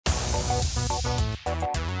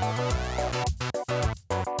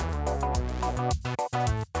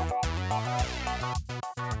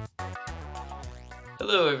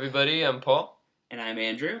Hello everybody, I'm Paul. And I'm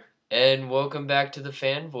Andrew. And welcome back to the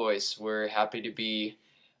Fan Voice. We're happy to be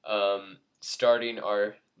starting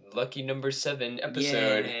our lucky number 7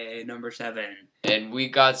 episode. Yay, number 7. And we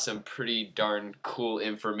got some pretty darn cool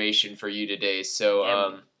information for you today.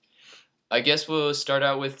 So I guess we'll start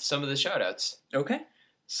out with some of the shoutouts. Okay.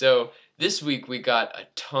 So this week we got a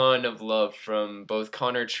ton of love from both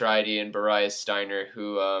Connor Tridy and Bariah Steiner,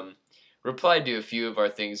 who replied to a few of our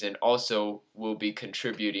things and also will be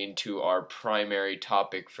contributing to our primary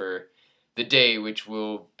topic for the day, which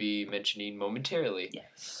we'll be mentioning momentarily.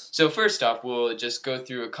 Yes. So first off, we'll just go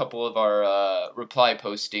through a couple of our reply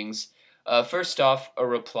postings. First off, a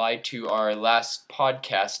reply to our last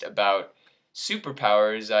podcast about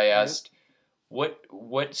superpowers. I asked, what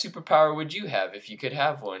superpower would you have if you could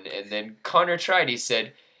have one? And then Connor Tridy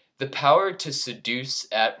said, the power to seduce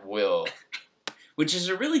at will. Which is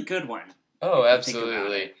a really good one. Oh,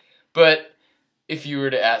 absolutely. But if you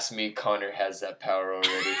were to ask me, Connor has that power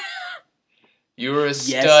already. You were a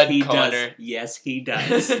stud, he Connor. Does. Yes, he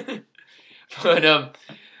does. But,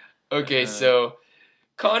 okay, so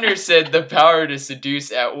Connor said the power to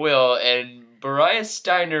seduce at will, and Bariah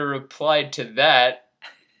Steiner replied to that,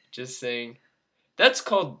 just saying, that's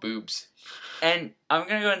called boobs. And I'm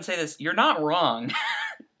going to go ahead and say this. You're not wrong.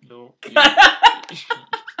 No.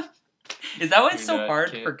 Is that why it's so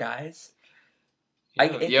hard for guys?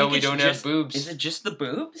 Yeah, we don't have boobs. Is it just the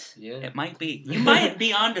boobs? Yeah. It might be. You might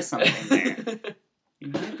be onto something there. You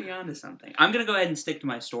might be onto something. I'm going to go ahead and stick to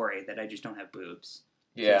my story that I just don't have boobs.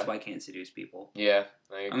 Yeah. So that's why I can't seduce people. Yeah,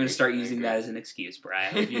 I agree. I'm going to start using that as an excuse,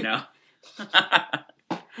 Brian, you know.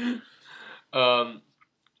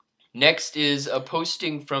 Next is a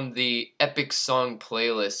posting from the Epic Song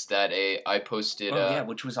playlist that I posted.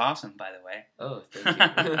 Which was awesome, by the way. Oh,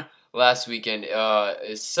 thank you. Last weekend.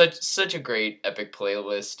 It's such a great epic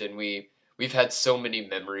playlist, and we've had so many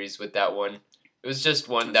memories with that one. It was just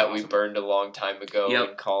one that we burned a long time ago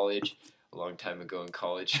in college. A long time ago in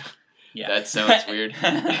college. Yeah. That sounds weird.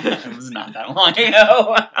 It was not that long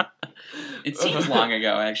ago. It seems long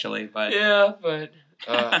ago, actually, but yeah, but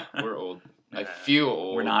we're old. I feel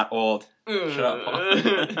old. We're not old. Shut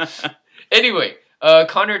up. Anyway,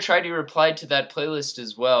 Connor tried to reply to that playlist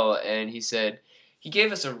as well, and he said, he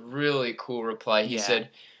gave us a really cool reply. He said,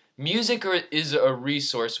 music is a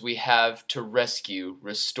resource we have to rescue,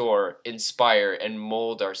 restore, inspire, and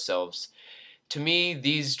mold ourselves. To me,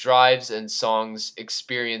 these drives and songs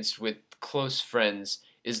experienced with close friends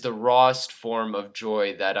is the rawest form of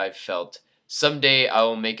joy that I've felt. Someday I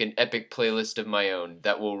will make an epic playlist of my own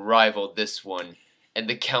that will rival this one and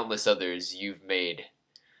the countless others you've made.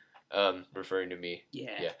 Referring to me.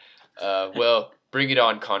 Yeah. Well, bring it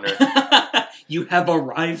on, Connor. You have a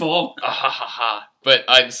rival. But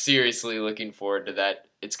I'm seriously looking forward to that.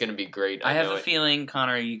 It's going to be great. I have a feeling,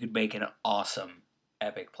 Connor, you could make an awesome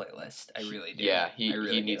epic playlist. I really do. Yeah,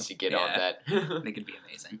 he needs to get on that. I think it'd be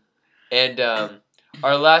amazing. And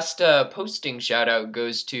our last posting shout-out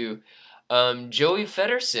goes to Joey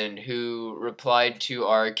Fedderson, who replied to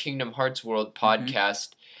our Kingdom Hearts World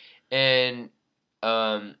podcast, and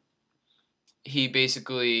he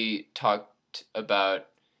basically talked about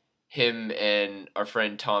him and our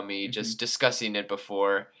friend Tommy just discussing it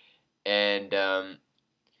before, and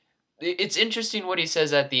it's interesting what he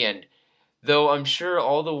says at the end. Though I'm sure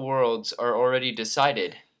all the worlds are already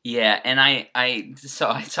decided. Yeah, and I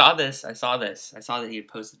saw this. I saw that he had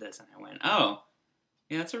posted this, and I went, oh,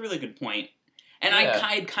 yeah, that's a really good point. And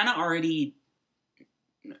I kind of already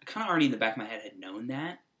in the back of my head had known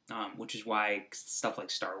that, which is why stuff like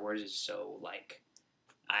Star Wars is so, like,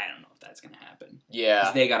 I don't know if that's going to happen. Yeah.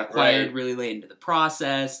 Because they got acquired really late into the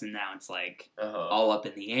process, and now it's, like, all up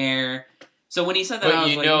in the air. So when he said that, I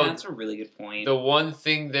was like, yeah, that's a really good point. The one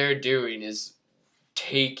thing they're doing is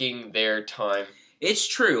taking their time. It's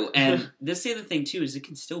true, and this is the other thing, too, is it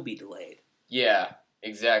can still be delayed. Yeah,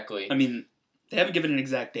 exactly. I mean, they haven't given an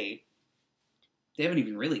exact date. They haven't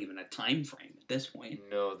even really given a time frame at this point.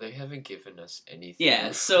 No, they haven't given us anything.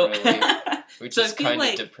 Yeah, so... really, which is kind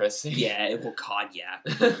of depressing. Yeah, well, God, yeah.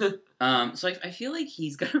 So I feel like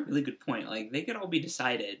he's got a really good point. Like, they could all be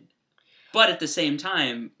decided, but at the same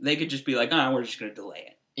time, they could just be like, we're just going to delay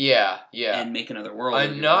it. Yeah. And make another world.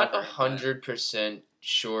 I'm not 100%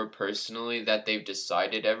 sure personally that they've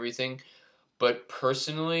decided everything, but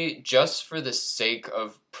personally, just for the sake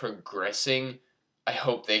of progressing, I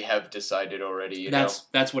hope they have decided already, you know?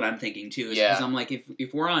 That's what I'm thinking, too. Because I'm like,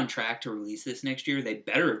 if we're on track to release this next year, they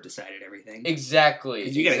better have decided everything. Exactly.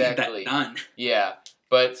 Because you gotta get that done. Yeah.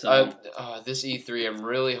 But So, this E3, I'm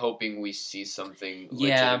really hoping we see something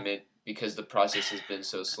legitimate because the process has been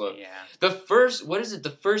so slow. Yeah. The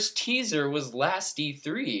first teaser was last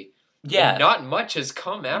E3. Yeah. And not much has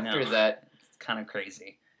come after that. It's kind of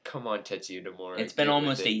crazy. Come on, Tetsuya Nomura. It's been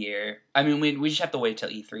almost a year. I mean, we just have to wait till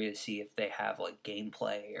E3 to see if they have like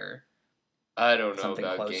gameplay or. I don't know something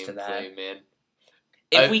about close to gameplay, that. man.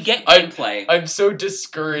 If we get gameplay, I'm so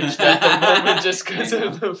discouraged at the moment just because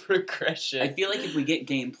of the progression. I feel like if we get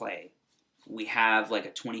gameplay, we have like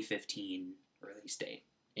a 2015 release date.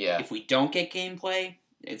 Yeah. If we don't get gameplay,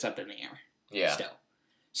 it's up in the air. Yeah. Still.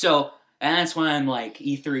 So, and that's why I'm like,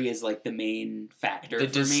 E3 is like the main factor. The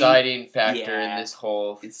for deciding me. factor in this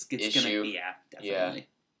whole it's issue. Definitely. Yeah.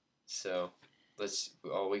 So,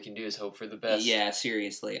 all we can do is hope for the best. Yeah,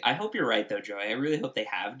 seriously. I hope you're right, though, Joey. I really hope they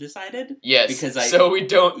have decided. Yes, because so we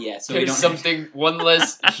don't. Yeah, so there's we don't. something one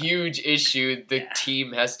less huge issue the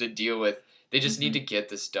team has to deal with. They just need to get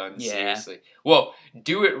this done. Yeah. Seriously. Well,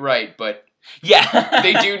 do it right, but yeah,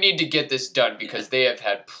 they do need to get this done because they have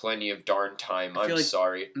had plenty of darn time. I'm like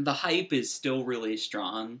sorry. The hype is still really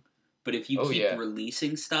strong, but if you keep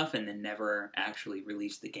releasing stuff and then never actually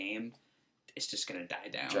release the game, it's just gonna die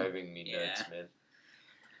down. Driving me nuts, man.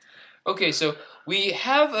 Okay, so we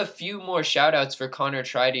have a few more shout-outs for Connor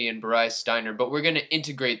Tridy and Bryce Steiner, but we're going to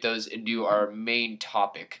integrate those into our main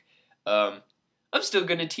topic. I'm still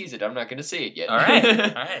going to tease it. I'm not going to say it yet. All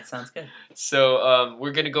right, sounds good. So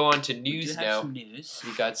we're going to go on to news now. Some news.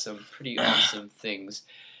 We got some pretty awesome things.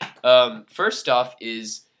 First off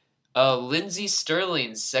is Lindsey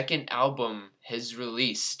Stirling's second album has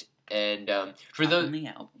released. And for those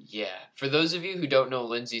of you who don't know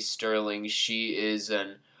Lindsey Stirling, she is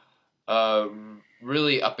an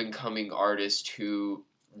really up-and-coming artist who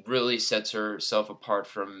really sets herself apart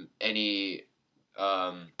from any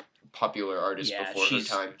popular artist before her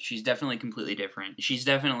time. She's definitely completely different. She's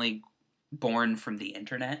definitely born from the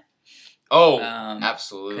internet. Oh,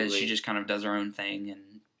 absolutely. Because she just kind of does her own thing,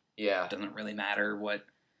 and it doesn't really matter what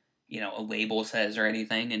a label says or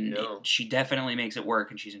anything. And she definitely makes it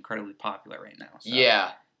work, and she's incredibly popular right now. So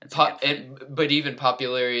yeah, but even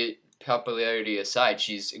popularity aside,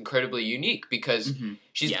 she's incredibly unique because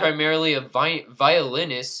she's primarily a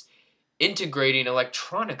violinist integrating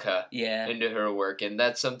electronica into her work, and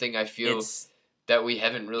that's something I feel that we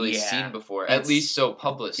haven't really seen before, at least so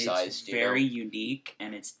publicized. It's very unique,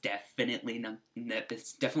 and it's definitely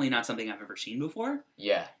not something I've ever seen before.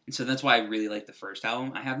 Yeah, and so that's why I really like the first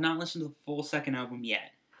album. I have not listened to the full second album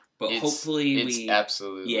yet. But hopefully it's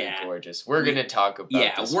absolutely gorgeous. We're gonna talk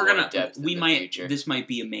about this more in depth in the future. This might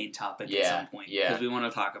be a main topic at some point because we want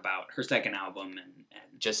to talk about her second album and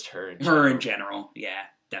just her in general. Yeah,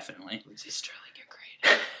 definitely. Lindsey Stirling, you're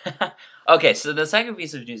great. Okay, so the second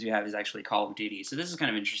piece of news we have is actually Call of Duty. So this is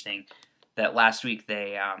kind of interesting. That last week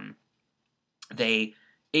it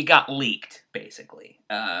got leaked basically.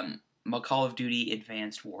 Call of Duty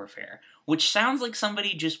Advanced Warfare, which sounds like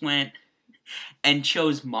somebody just went and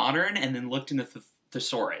chose modern and then looked in the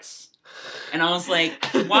thesaurus. And I was like,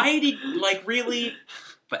 why did, really?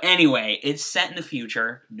 But anyway, it's set in the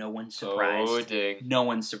future. No one's surprised. Oh, dang. No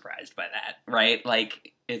one's surprised by that, right?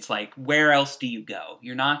 It's like, where else do you go?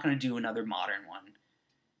 You're not going to do another modern one.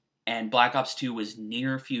 And Black Ops 2 was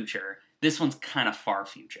near future. This one's kind of far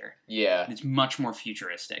future. Yeah. It's much more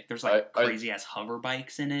futuristic. There's, crazy-ass hover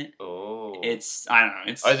bikes in it. Oh. I don't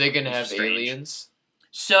know. Are they going to have strange aliens?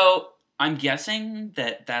 So I'm guessing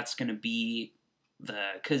that that's going to be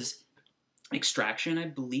because Extraction, I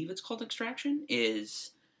believe it's called Extraction,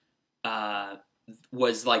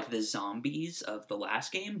 was like the zombies of the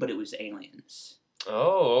last game, but it was aliens.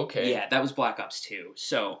 Oh, okay. Yeah, that was Black Ops 2.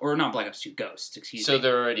 Or not Black Ops 2, Ghosts, excuse me. So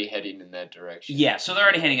they're already heading in that direction. Yeah, so they're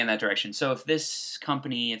already heading in that direction. So if this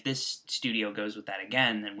studio goes with that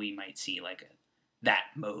again, then we might see that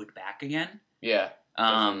mode back again. Yeah,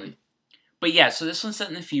 definitely. But yeah, so this one's set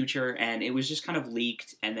in the future, and it was just kind of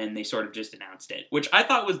leaked, and then they sort of just announced it, which I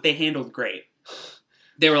thought they handled great.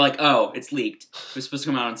 They were like, oh, it's leaked. It was supposed to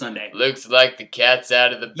come out on Sunday. Looks like the cat's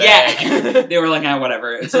out of the bag. Yeah! They were like,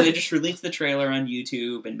 whatever. And so they just released the trailer on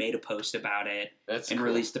YouTube and made a post about it. That's and cool.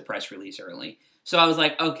 Released the press release early. So I was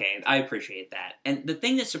like, okay, I appreciate that. And the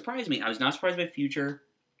thing that surprised me, I was not surprised by Future.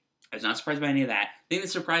 I was not surprised by any of that. The thing that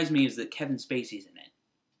surprised me is that Kevin Spacey's in it.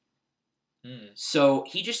 So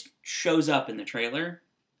he just shows up in the trailer,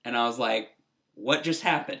 and I was like, what just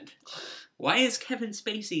happened? Why is Kevin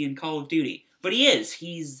Spacey in Call of Duty? But he is.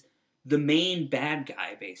 He's the main bad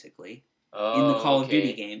guy, basically, in the Call of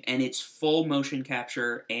Duty game. And it's full motion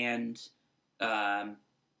capture and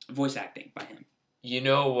voice acting by him. You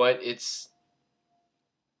know what? It's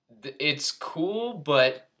cool,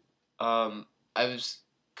 but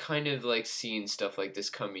kind of like seeing stuff like this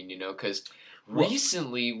coming, you know, because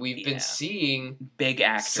recently we've been seeing big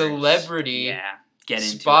actors, celebrity get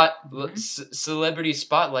into celebrity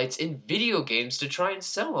spotlights in video games to try and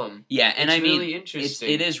sell them. Yeah, and it's really interesting.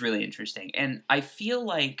 It is really interesting, and I feel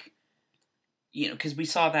like, you know, because we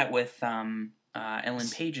saw that with Ellen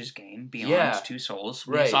Page's game, Beyond Two Souls.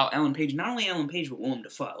 We saw Ellen Page, not only Ellen Page, but Willem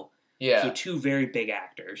Dafoe. Yeah. So two very big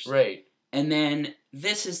actors. Right. And then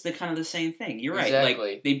this is the kind of the same thing. You're right.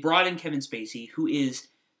 Exactly. Like, they brought in Kevin Spacey,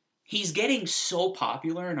 he's getting so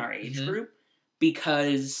popular in our age group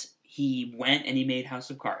because he went and he made House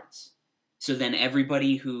of Cards. So then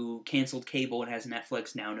everybody who canceled cable and has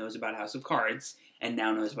Netflix now knows about House of Cards and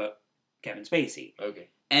now knows about Kevin Spacey. Okay.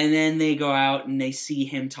 And then they go out and they see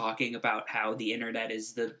him talking about how the internet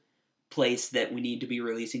is the place that we need to be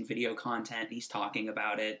releasing video content. And he's talking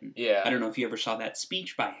about it. And I don't know if you ever saw that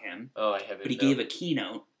speech by him. Oh, I haven't. But he gave a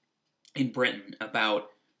keynote in Britain about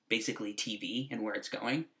basically TV and where it's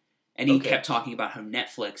going. And he kept talking about how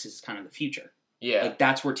Netflix is kind of the future. Yeah. Like,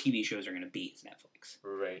 that's where TV shows are going to be, is Netflix.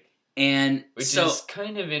 Right. And Which is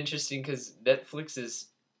kind of interesting because Netflix is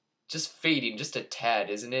just fading just a tad,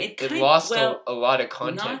 isn't it? It lost a lot of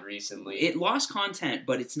content recently. It lost content,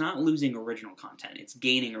 but it's not losing original content. It's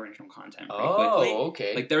gaining original content pretty quickly. Oh,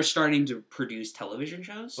 okay. Like, they're starting to produce television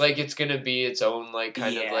shows. Like, it's going to be its own, like,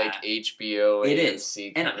 kind of like HBO,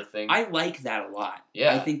 AMC kind of thing. I like that a lot.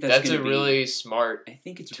 Yeah. I think that's a really smart I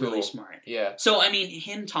think it's tool. really smart. Yeah. So, I mean,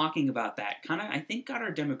 him talking about that kind of, I think, got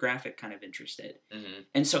our demographic kind of interested. Mm-hmm.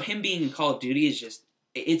 And so him being in Call of Duty is just,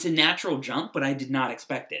 it's a natural jump, but I did not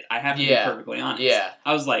expect it. I have to be perfectly honest. Yeah.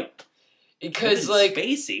 I was like, because like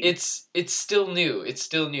Spacey. It's still new. It's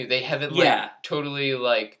still new. They haven't totally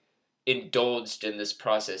like indulged in this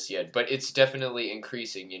process yet, but it's definitely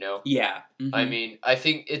increasing, you know? Yeah. Mm-hmm. I mean, I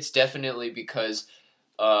think it's definitely because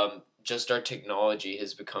just our technology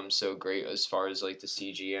has become so great as far as like the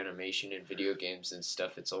CG animation in video games and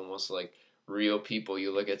stuff. It's almost like real people.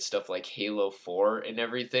 You look at stuff like Halo 4 and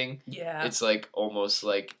everything. Yeah. It's like almost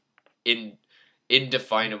like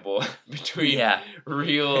indefinable between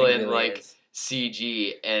real and really like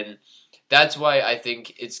CG. And that's why I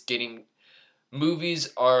think it's getting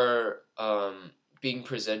movies are being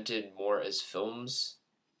presented more as films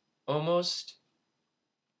almost.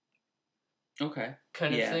 Okay.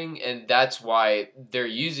 Kind of thing. And that's why they're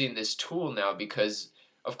using this tool now because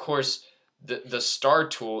of course the star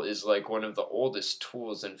tool is like one of the oldest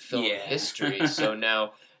tools in film history. So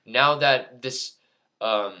now that this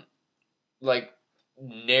like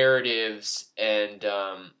narratives and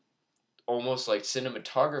almost like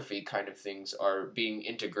cinematography kind of things are being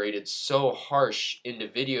integrated so harsh into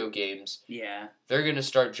video games. Yeah. They're going to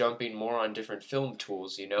start jumping more on different film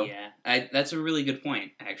tools, you know? Yeah. That's a really good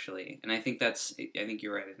point, actually. And I think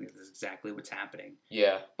you're right. I think that's exactly what's happening.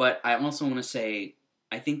 Yeah. But I also want to say,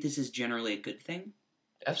 I think this is generally a good thing.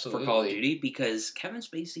 Absolutely. For Call of Duty, because Kevin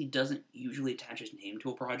Spacey doesn't usually attach his name to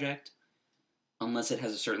a project unless it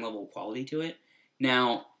has a certain level of quality to it.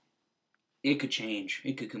 Now, it could change.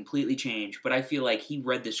 It could completely change. But I feel like he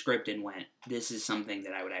read the script and went, this is something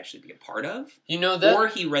that I would actually be a part of. You know that? Or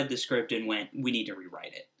he read the script and went, we need to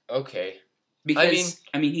rewrite it. Okay. Because,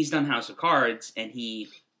 I mean, he's done House of Cards, and he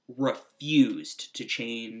refused to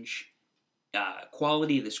change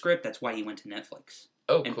quality of the script. That's why he went to Netflix.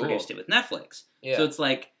 Oh, and cool. produced it with Netflix. Yeah. So it's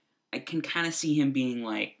like, I can kind of see him being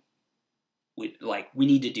like, we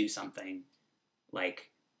need to do something. Like,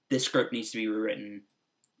 this script needs to be rewritten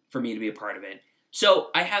for me to be a part of it. So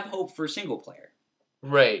I have hope for single player.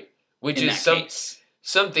 Right. Which is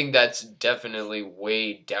something that's definitely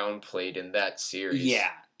way downplayed in that series. Yeah.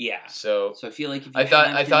 Yeah. So I feel like if you I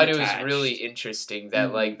thought it was really interesting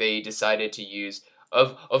that like they decided to use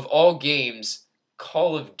of all games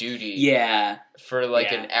Call of Duty for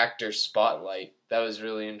like an actor spotlight. That was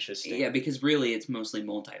really interesting. Yeah, because really it's mostly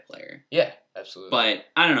multiplayer. Yeah, absolutely. But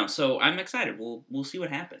I don't know, so I'm excited. We'll see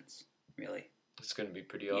what happens, really. It's going to be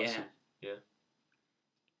pretty awesome. Yeah.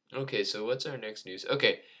 Okay, so what's our next news?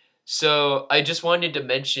 Okay. So I just wanted to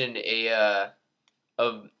mention a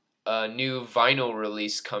new vinyl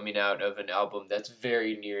release coming out of an album that's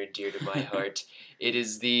very near and dear to my heart. It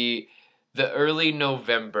is the early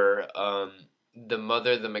November The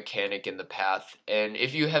Mother, the Mechanic, and the Path. And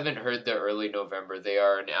if you haven't heard the Early November, they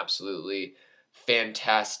are an absolutely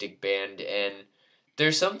fantastic band. And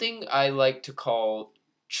there's something I like to call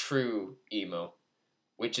true emo,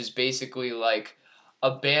 which is basically like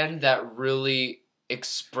a band that really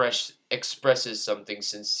expresses something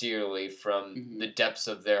sincerely from the depths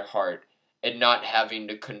of their heart and not having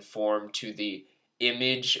to conform to the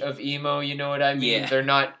image of emo, you know what I mean? Yeah. They're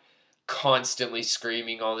not constantly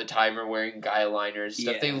screaming all the time or wearing guy liners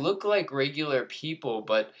stuff. They look like regular people,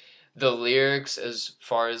 but the lyrics, as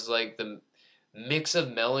far as like the mix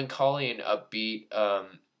of melancholy and upbeat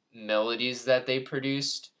melodies that they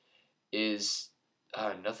produced, is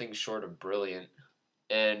nothing short of brilliant.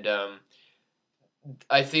 And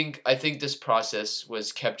I think this process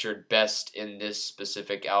was captured best in this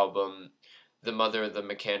specific album, The Mother of the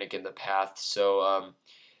Mechanic and the Path. So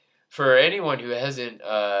for anyone who hasn't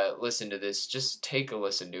listened to this, just take a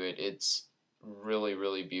listen to it. It's really,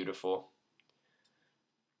 really beautiful.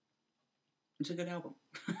 It's a good album.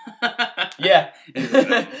 Yeah.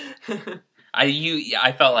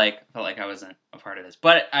 I felt like I wasn't a part of this,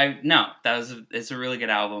 but it's a really good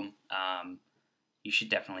album. You should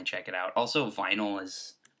definitely check it out. Also,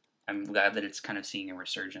 Vynil I'm glad that it's kind of seeing a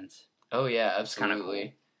resurgence. Oh yeah, absolutely.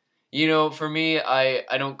 Cool. You know, for me,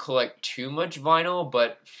 I don't collect too much vinyl,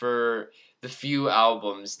 but for the few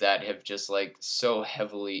albums that have just like so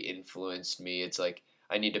heavily influenced me, it's like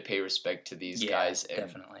I need to pay respect to these guys and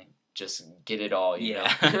definitely just get it all, you know.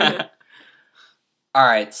 All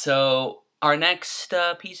right, so our next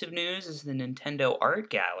piece of news is the Nintendo Art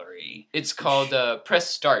Gallery. It's called Press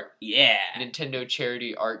Start. Yeah. Nintendo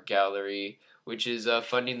Charity Art Gallery, which is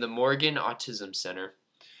funding the Morgan Autism Center.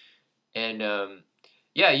 And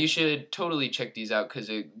yeah, you should totally check these out because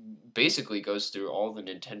it basically goes through all the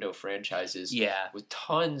Nintendo franchises. Yeah. With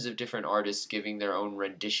tons of different artists giving their own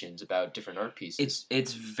renditions about different art pieces.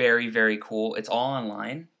 It's very, very cool. It's all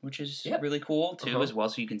online, which is really cool too as well,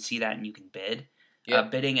 so you can see that and you can bid.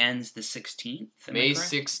 Yep. Bidding ends the 16th. May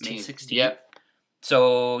 16th. May 16th. Yep.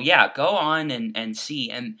 So, yeah, go on and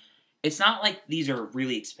see. And it's not like these are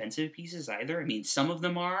really expensive pieces either. I mean, some of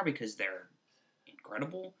them are because they're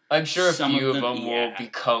incredible. I'm sure a few of them will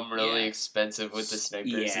become really expensive with the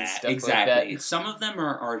snipers and stuff like that. Some of them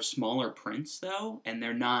are smaller prints, though, and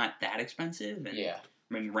they're not that expensive. And I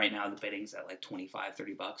mean, right now the bidding's at like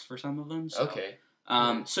 $25-$30 for some of them. So. Okay.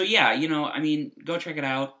 So, yeah, you know, I mean, go check it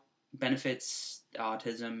out. Benefits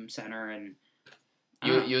Autism Center, and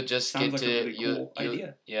you'll just get to really cool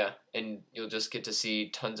idea. And you'll just get to see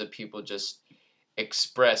tons of people just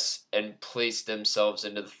express and place themselves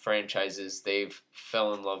into the franchises they've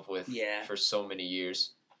fell in love with for so many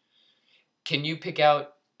years. Can you pick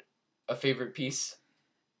out a favorite piece?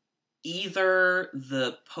 Either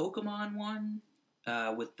the Pokemon one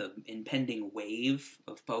with the impending wave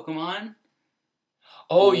of Pokemon.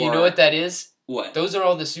 Oh, you know what that is? What? Those are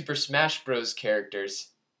all the Super Smash Bros.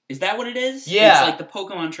 Characters. Is that what it is? Yeah. It's like the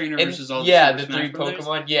Pokemon trainer versus all the Super the Smash three Brothers?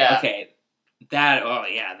 Pokemon. Yeah. Okay.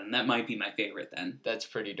 Then that might be my favorite then. That's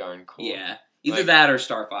pretty darn cool. Yeah. Either that or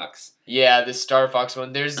Star Fox. Yeah, the Star Fox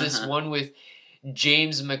one. There's this one with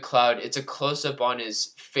James McCloud. It's a close-up on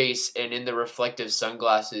his face, and in the reflective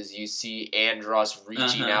sunglasses, you see Andross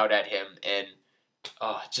reaching out at him, and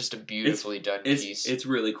just a beautifully done piece. It's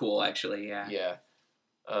really cool, actually, yeah. Yeah.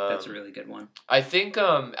 That's a really good one. I think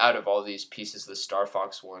out of all these pieces, the Star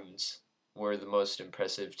Fox ones were the most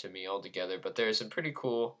impressive to me altogether. But there's some pretty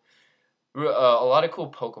cool, a lot of cool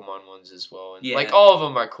Pokemon ones as well. And like all of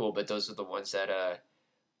them are cool, but those are the ones that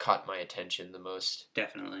caught my attention the most.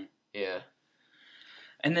 Definitely. Yeah.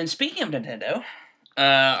 And then speaking of Nintendo,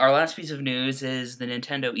 our last piece of news is the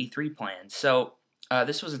Nintendo E3 plans. So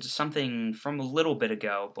this was something from a little bit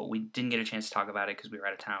ago, but we didn't get a chance to talk about it because we were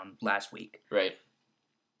out of town last week. Right.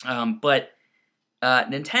 But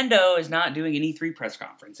Nintendo is not doing an E3 press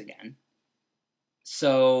conference again.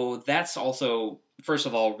 So that's also, first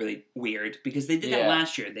of all, really weird because they did that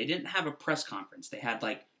last year. They didn't have a press conference. They had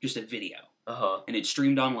like just a video. And it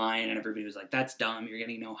streamed online and everybody was like, that's dumb. You're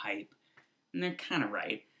getting no hype. And they're kind of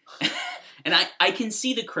right. And I can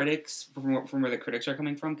see the critics from where the critics are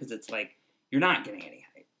coming from because it's like, you're not getting any hype.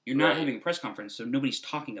 You're not having a press conference, so nobody's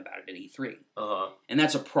talking about it at E3. And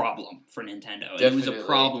that's a problem for Nintendo. And it was a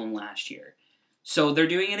problem last year. So they're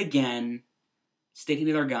doing it again, sticking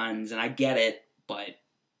to their guns, and I get it, but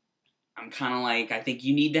I'm kind of like, I think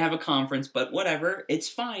you need to have a conference, but whatever. It's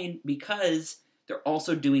fine because they're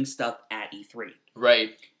also doing stuff at E3.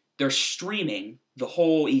 Right. They're streaming the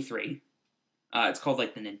whole E3. It's called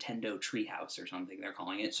like the Nintendo Treehouse or something they're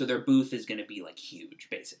calling it. So their booth is going to be like huge,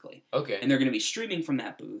 basically. Okay. And they're going to be streaming from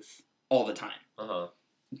that booth all the time.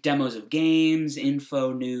 Demos of games,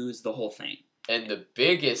 info, news, the whole thing. And the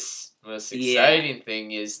biggest, most exciting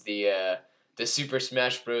thing is the Super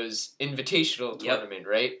Smash Bros. Invitational tournament,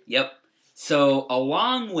 right? Yep. So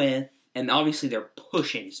along with, and obviously they're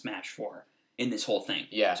pushing Smash 4 in this whole thing.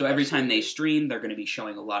 Yeah. So every time they stream, they're going to be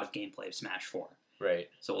showing a lot of gameplay of Smash 4. Right.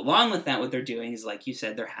 So along with that, what they're doing is, like you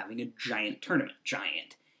said, they're having a giant tournament.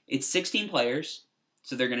 Giant. It's 16 players.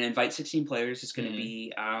 So they're going to invite 16 players. It's going to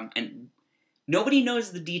be, and nobody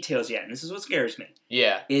knows the details yet, and this is what scares me.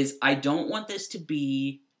 Yeah. Is I don't want this to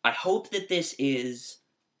be, I hope that this is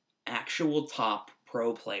actual top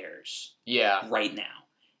pro players. Yeah. Right now.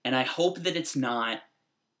 And I hope that it's not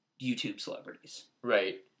YouTube celebrities.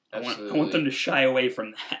 Right. Absolutely. I want them to shy away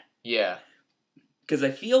from that. Yeah. Because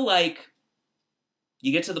I feel like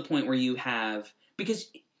you get to the point where you have, because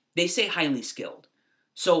they say highly skilled.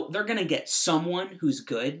 So they're going to get someone who's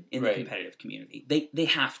good in the competitive community. They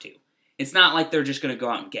have to. It's not like they're just going to go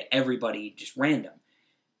out and get everybody just random.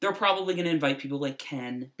 They're probably going to invite people like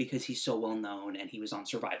Ken because he's so well known and he was on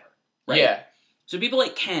Survivor. Right? Yeah. So people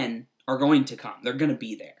like Ken are going to come. They're going to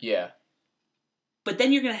be there. Yeah. But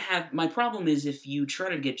then you're going to have, my problem is if you try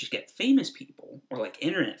to just get famous people, or like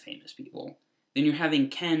internet famous people, then you're having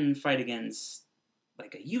Ken fight against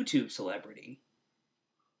like a YouTube celebrity.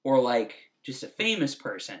 Or like just a famous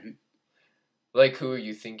person. Like who are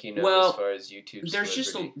you thinking of as far as YouTube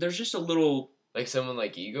celebrity? There's just a little... Like someone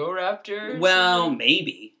like Ego Raptor? Well,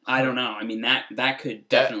 maybe. I don't know. I mean, that could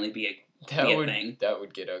definitely be a thing. That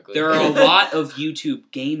would get ugly. There are a lot of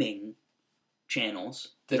YouTube gaming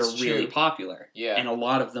channels that are really popular. Yeah. And a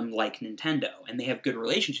lot of them like Nintendo. And they have good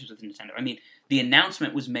relationships with Nintendo. I mean, the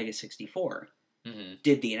announcement was Mega 64.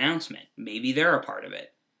 Did the announcement. Maybe they're a part of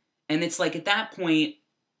it. And it's like, at that point,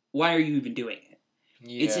 why are you even doing it?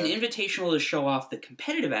 Yeah. It's an invitational to show off the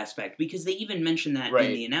competitive aspect, because they even mentioned that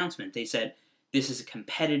in the announcement. They said, this is a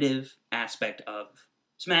competitive aspect of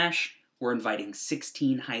Smash. We're inviting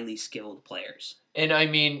 16 highly skilled players. And I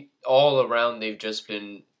mean, all around they've just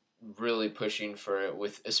been really pushing for it,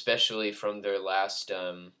 with especially from their last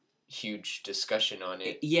huge discussion on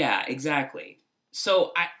it. Yeah, exactly.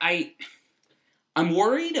 So I'm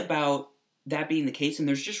worried about that being the case, and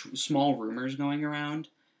there's just small rumors going around.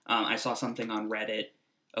 I saw something on Reddit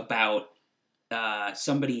about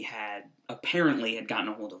somebody apparently had gotten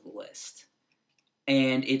a hold of the list.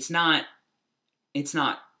 And it's not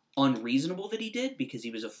unreasonable that he did, because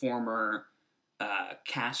he was a former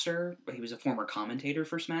caster, but he was a former commentator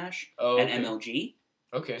for Smash at MLG.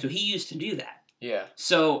 Okay. So he used to do that. Yeah.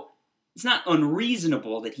 So it's not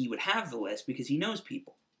unreasonable that he would have the list, because he knows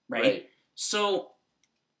people, right? So,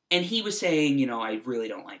 and he was saying, I really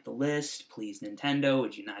don't like the list. Please, Nintendo,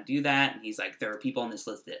 would you not do that? And he's like, there are people on this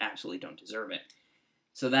list that absolutely don't deserve it.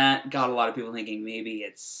 So that got a lot of people thinking maybe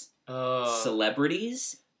it's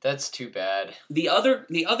celebrities. That's too bad. The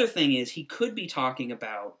other thing is, he could be talking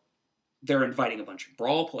about they're inviting a bunch of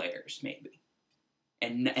Brawl players, maybe,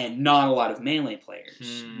 and not a lot of Melee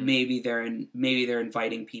players. Maybe they're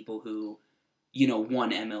inviting people who,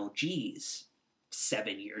 won MLGs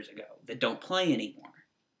 7 years ago that don't play anymore.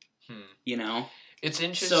 It's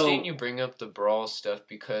interesting you bring up the Brawl stuff,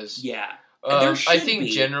 because I think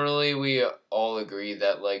generally we all agree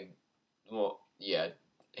that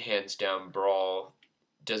hands down Brawl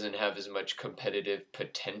doesn't have as much competitive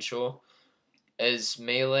potential as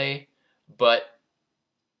Melee, but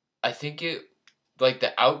I think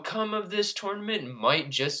the outcome of this tournament might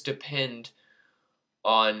just depend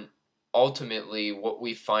on ultimately what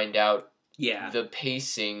we find out. The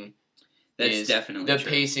pacing. That's definitely the true.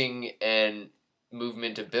 Pacing and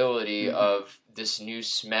movement ability of this new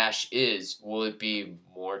Smash will it be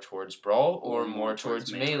more towards Brawl or more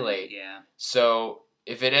towards Melee? Yeah. So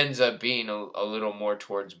if it ends up being a little more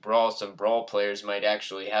towards Brawl, some Brawl players might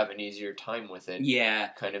actually have an easier time with it. Yeah.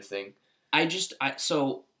 Kind of thing. I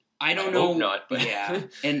don't know. Hope not, but yeah,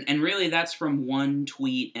 and really that's from one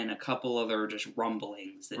tweet and a couple other just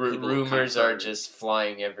rumblings that people rumors are just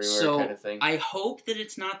flying everywhere, kind of thing. I hope that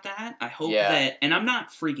it's not that. I hope that, and I'm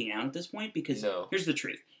not freaking out at this point, because here's the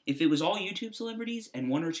truth: if it was all YouTube celebrities and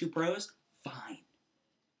one or two pros, fine.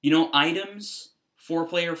 Items,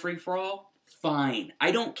 4-player free for all, fine.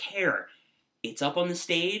 I don't care. It's up on the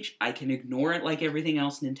stage. I can ignore it like everything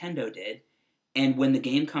else Nintendo did, and when the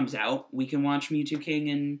game comes out, we can watch Mewtwo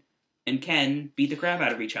King and Ken beat the crap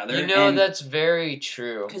out of each other. That's very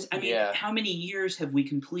true. Because, how many years have we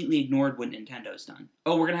completely ignored what Nintendo's done?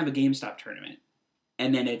 Oh, we're going to have a GameStop tournament.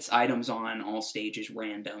 And then it's items on all stages,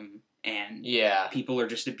 random, and people are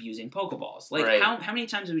just abusing Pokeballs. How many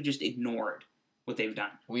times have we just ignored what they've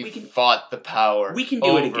done? We fought the power. We can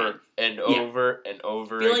do it again. And over and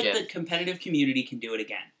over again. I feel like the competitive community can do it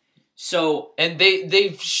again. So, and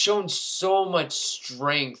they've shown so much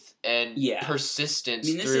strength and persistence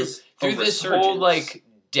through this whole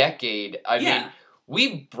decade. I mean,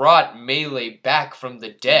 We brought Melee back from the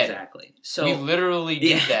dead. Exactly. So we literally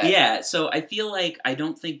did that. Yeah, so I feel like I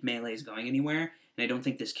don't think Melee is going anywhere, and I don't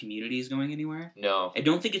think this community is going anywhere. No. I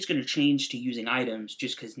don't think it's going to change to using items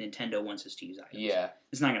just because Nintendo wants us to use items. Yeah.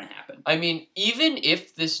 It's not going to happen. I mean, even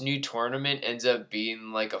if this new tournament ends up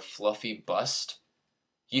being like a fluffy bust,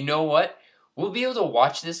 you know what? We'll be able to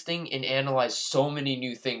watch this thing and analyze so many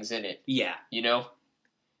new things in it. Yeah. You know?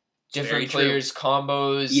 It's different players,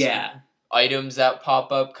 combos. Yeah. Items that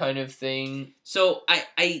pop up kind of thing. So,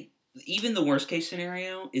 I even the worst case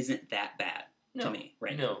scenario isn't that bad to me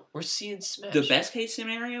right now. No, we're seeing Smash. The best case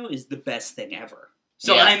scenario is the best thing ever.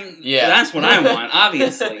 So yeah. That's what I want,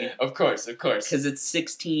 obviously. Of course. Because it's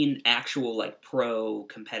 16 actual like pro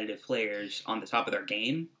competitive players on the top of their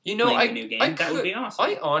game. You know, playing a new game. That would be awesome.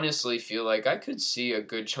 I honestly feel like I could see a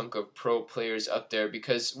good chunk of pro players up there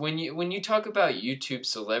because when you talk about YouTube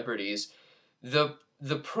celebrities, the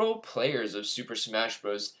pro players of Super Smash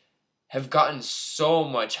Bros. Have gotten so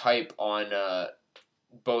much hype on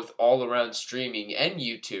both all around streaming and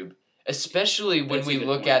YouTube. Especially when we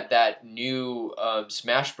look at that new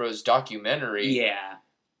Smash Bros. Documentary. Yeah.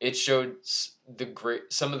 It showed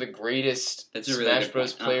some of the greatest Smash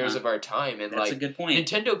Bros. Players of our time. And that's a good point.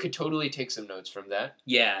 Nintendo could totally take some notes from that.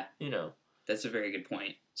 Yeah. You know. That's a very good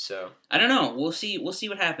point. So. I don't know. We'll see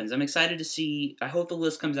what happens. I'm excited to see. I hope the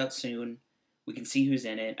list comes out soon. We can see who's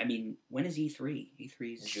in it. I mean, when is E3?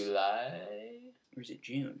 E3's... July? Or is it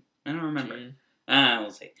June? I don't remember. June.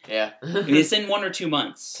 We'll see. Yeah. It's in 1 or 2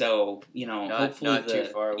 months, so, hopefully not too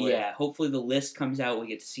far away. Yeah, hopefully the list comes out, we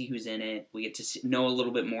get to see who's in it, we get to know a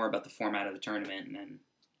little bit more about the format of the tournament, and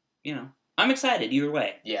then, I'm excited either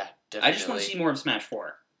way. Yeah, definitely. I just want to see more of Smash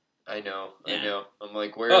 4. I know. Yeah. I'm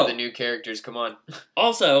like, where are the new characters? Come on.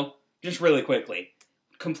 Also, just really quickly,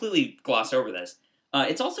 completely glossed over this,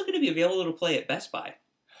 it's also going to be available to play at Best Buy.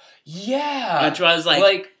 Yeah! That's why I was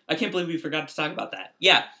like, I can't believe we forgot to talk about that.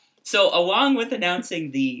 Yeah. So, along with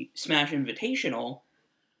announcing the Smash Invitational,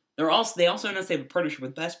 they also announced they have a partnership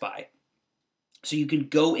with Best Buy. So you can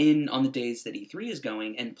go in on the days that E3 is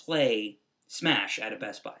going and play Smash at a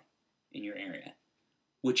Best Buy in your area.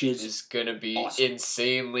 Which is going to be awesome.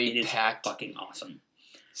 Insanely packed. Fucking awesome.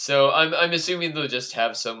 So, I'm assuming they'll just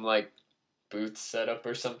have some, like, booth set up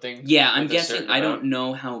or something? Yeah, I'm guessing. I don't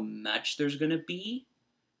know how much there's going to be,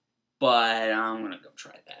 but I'm going to go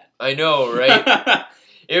try that. I know, right?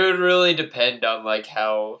 It would really depend on, like,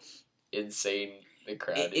 how insane the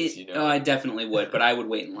crowd is, Oh, I definitely would, but I would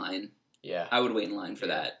wait in line. Yeah. I would wait in line for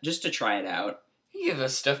that, just to try it out. You give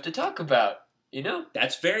us stuff to talk about,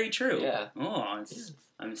 That's very true. Yeah. Oh,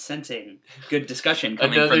 I'm sensing good discussion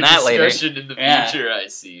coming Another from that later. discussion in the future, I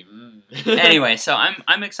see. Anyway, so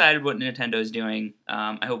I'm excited what Nintendo's doing.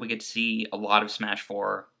 I hope we get to see a lot of Smash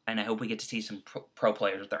 4, and I hope we get to see some pro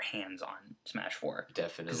players with their hands on Smash 4.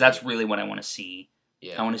 Definitely. Because that's really what I want to see.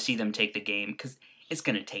 Yeah. I want to see them take the game, because it's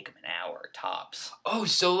going to take them an hour, tops. Oh,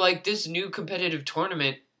 so, like, this new competitive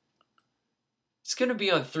tournament, it's going to be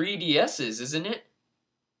on 3DSs, isn't it?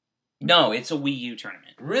 No, it's a Wii U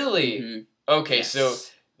tournament. Really? Mm-hmm. Okay, yes. So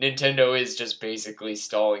Nintendo is just basically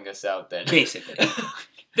stalling us out then. Basically.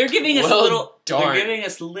 They're giving us They're giving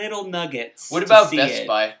us little nuggets. What about Best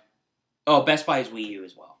Buy? Oh, Best Buy is Wii U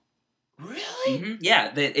as well. Really? Mm-hmm.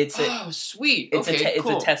 Yeah, sweet. It's okay,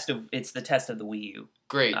 cool. It's the test of the Wii U.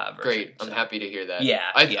 Great, version, great. so. I'm happy to hear that. Yeah,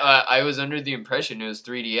 I was under the impression it was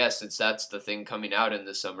 3DS since that's the thing coming out in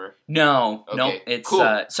the summer. No, okay. no, it's cool.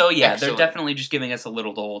 Excellent. They're definitely just giving us a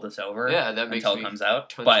little to hold us over. Yeah, that makes until me it comes out.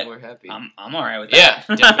 Tons more happy. I'm alright with that.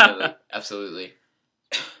 Yeah, definitely, absolutely.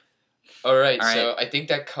 All right, so I think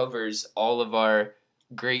that covers all of our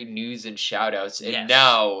great news and shout-outs. And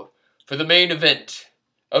now for the main event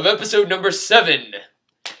of episode number 7,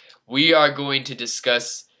 we are going to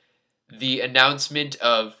discuss the announcement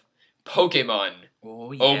of Pokemon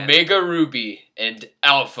Omega Ruby and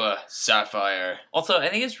Alpha Sapphire. Also, I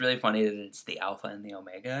think it's really funny that it's the Alpha and the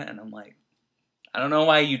Omega, and I'm like, I don't know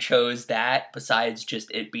why you chose that besides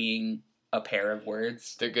just it being a pair of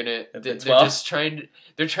words. They're just trying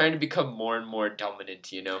to become more and more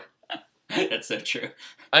dominant, That's so true.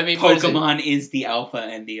 I mean, Pokemon is the Alpha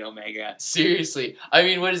and the Omega. Seriously. I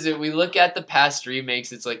mean, what is it? We look at the past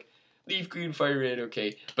remakes, it's like, Leaf Green, Fire Red,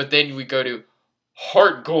 okay. But then we go to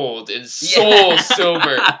Heart Gold and Soul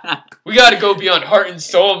Silver. We gotta go beyond Heart and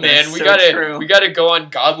Soul, man. We gotta go on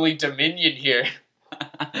Godly Dominion here.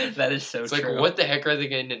 That is so it's true. It's like, what the heck are they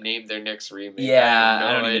going to name their next remake? Yeah,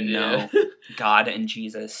 I don't even know. God and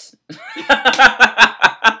Jesus.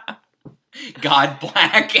 God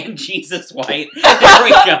Black and Jesus White. There we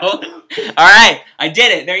go. All right, I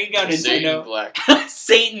did it. There you go, Nintendo. Satan Black.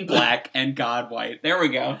 Satan Black and God White. There we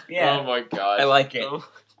go. Yeah. Oh my god. I like it. Oh.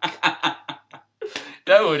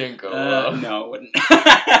 That wouldn't go well. No, it wouldn't.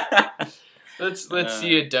 Let's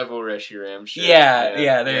see a Devil Reshiram shirt.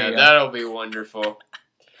 Yeah, there you go. That'll be wonderful.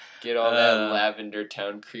 Get all that Lavender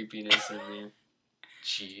Town creepiness in there.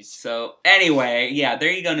 Jeez. So anyway, yeah,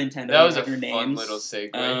 there you go, Nintendo. That was a fun names. Little segue.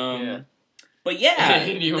 Yeah. But yeah,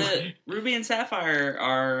 the Ruby and Sapphire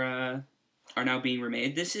are now being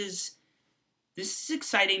remade. This is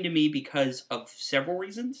exciting to me because of several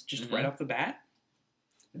reasons. Just right off the bat,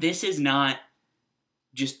 this is not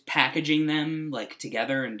just packaging them like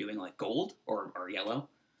together and doing like gold or yellow.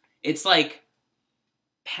 It's like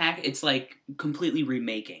it's like completely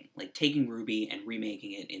remaking, like taking Ruby and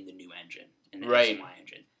remaking it in the new engine, in the XY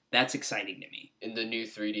engine. That's exciting to me. In the new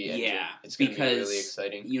 3D engine. Yeah, it's going to be really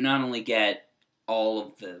exciting. You not only get all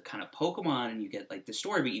of the kind of Pokemon and you get like the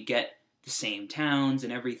story, but you get the same towns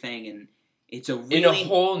and everything, and it's a really... in a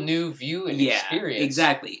whole new view and experience.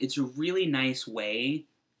 Exactly. It's a really nice way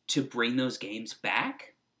to bring those games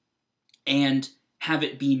back and have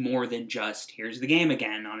it be more than just, here's the game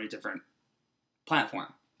again on a different platform.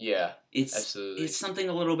 Yeah, absolutely. It's something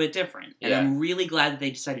a little bit different. And I'm really glad that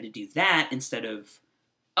they decided to do that instead of,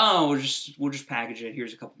 oh, we'll just package it,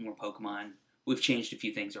 here's a couple more Pokemon, we've changed a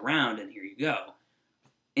few things around, and here you go.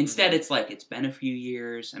 Instead, it's like, it's been a few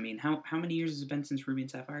years. I mean, how many years has it been since Ruby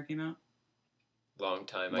and Sapphire came out? Long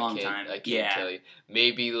time. I can't Yeah. tell you.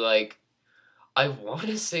 Maybe like, I want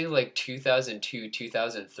to say like 2002,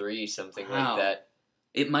 2003, something like that.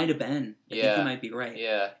 It might have been. I think you might be right.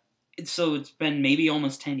 Yeah. So it's been maybe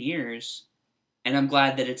almost 10 years, and I'm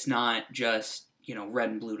glad that it's not just, red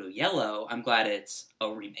and blue to yellow. I'm glad it's a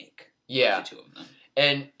remake. Yeah. Of the two of them.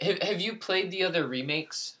 And have you played the other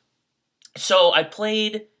remakes? So I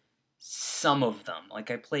played some of them.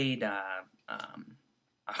 Like I played, I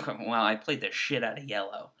played the shit out of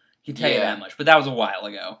Yellow. I can tell you that much. But that was a while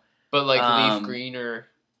ago. But like Leaf Green or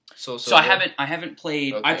Soul Silver? So I haven't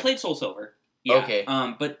played. Okay. I played Soul Silver. Yeah. Okay.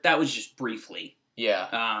 But that was just briefly. Yeah.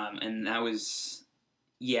 And that was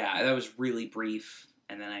really brief.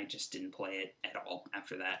 And then I just didn't play it at all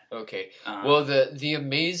after that. Okay. Well, the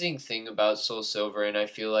amazing thing about Soul Silver, and I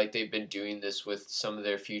feel like they've been doing this with some of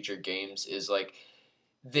their future games, is like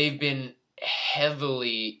they've been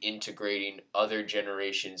heavily integrating other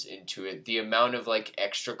generations into it. The amount of like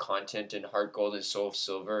extra content in Heart Gold and Soul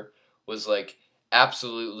Silver was like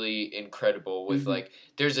absolutely incredible. With like,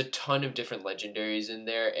 there's a ton of different legendaries in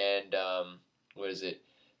there, and what is it?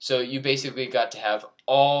 So you basically got to have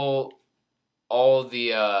all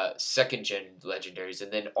the second gen legendaries,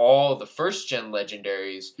 and then all the first gen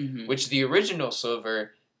legendaries, which the original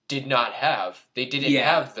Silver did not have. They didn't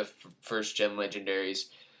have the first gen legendaries,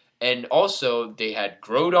 and also they had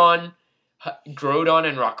Groudon and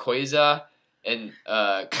Rayquaza, and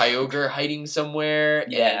Kyogre hiding somewhere,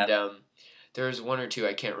 and there was one or two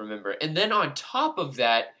I can't remember. And then on top of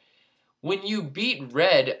that, when you beat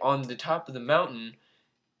Red on the top of the mountain,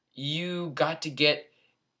 you got to get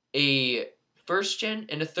a first gen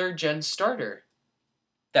and a third gen starter.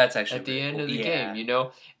 That's actually at the end cool. of the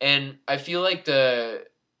game, And I feel like the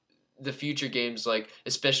future games, like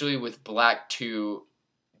especially with Black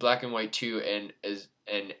and White 2 and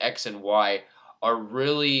X and Y, are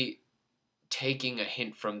really taking a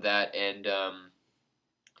hint from that and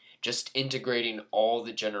just integrating all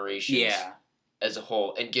the generations as a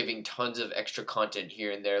whole and giving tons of extra content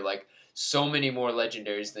here and there, like so many more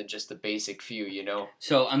legendaries than just the basic few,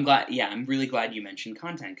 So I'm glad, I'm really glad you mentioned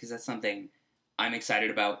content, because that's something I'm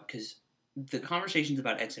excited about, because the conversations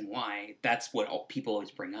about X and Y, that's what people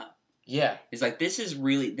always bring up. Yeah. It's like, this is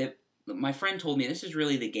really, my friend told me this is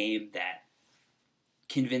really the game that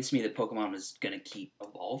convinced me that Pokemon was going to keep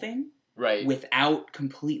evolving. Right. Without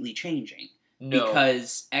completely changing. No.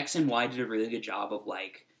 Because X and Y did a really good job of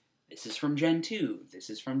like, this is from Gen 2, this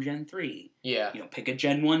is from Gen 3. Yeah. Pick a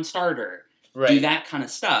Gen 1 starter. Right. Do that kind of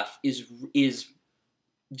stuff is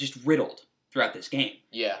just riddled throughout this game.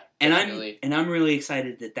 Yeah. And I'm really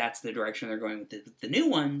excited that that's the direction they're going with the new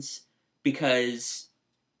ones, because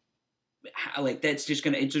like it's just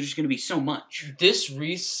gonna be so much. This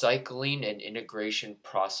recycling and integration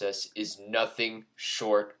process is nothing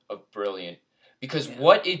short of brilliant, because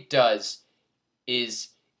what it does is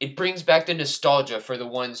it brings back the nostalgia for the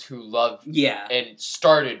ones who love and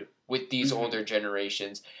started with these older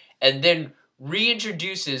generations, and then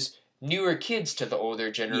reintroduces newer kids to the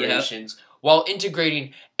older generations while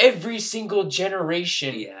integrating every single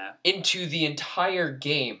generation into the entire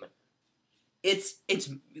game. It's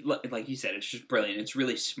like you said, it's just brilliant. It's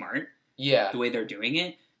really smart. Yeah. The way they're doing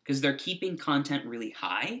it. Because they're keeping content really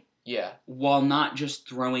high. Yeah. While not just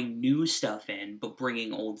throwing new stuff in, but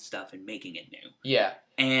bringing old stuff and making it new. Yeah.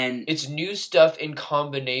 And it's new stuff in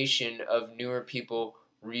combination of newer people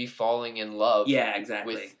re-falling in love. Yeah,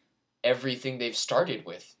 exactly. With everything they've started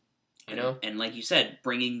with. You know? And like you said,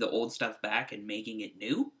 bringing the old stuff back and making it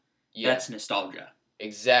new, that's nostalgia.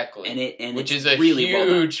 Exactly. Which is a really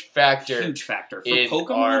huge factor. Huge factor. For in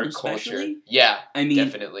Pokemon our especially. Culture. Yeah, I mean,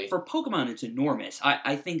 definitely. For Pokemon, it's enormous.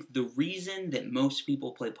 I think the reason that most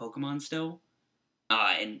people play Pokemon still,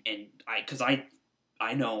 because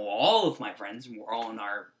I know all of my friends, and we're all in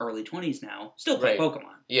our early 20s now, still play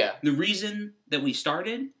Pokemon. Yeah. The reason that we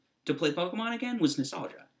started to play Pokemon again was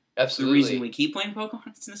nostalgia. Absolutely. The reason we keep playing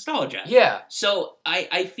Pokemon is nostalgia. Yeah. So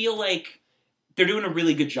I feel like they're doing a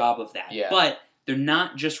really good job of that. Yeah. But they're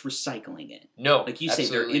not just recycling it. No, like you say,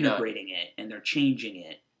 they're integrating it and they're changing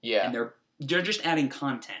it. Yeah. And they're just adding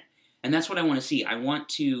content. And that's what I want to see. I want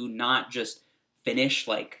to not just finish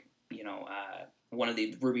one of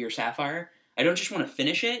the Ruby or Sapphire. I don't just want to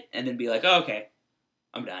finish it and then be like, oh, okay,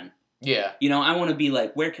 I'm done. Yeah. I want to be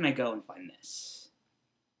like, where can I go and find this?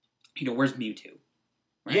 Where's Mewtwo?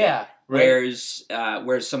 Right? Yeah. Right.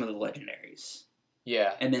 Where's some of the legendaries?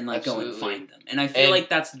 Yeah. And then go and find them. And I feel like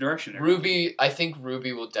that's the direction they're going. I think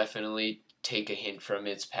Ruby will definitely take a hint from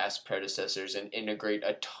its past predecessors and integrate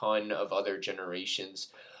a ton of other generations.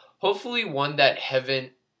 Hopefully ones that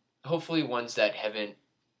haven't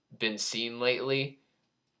been seen lately.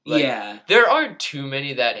 There aren't too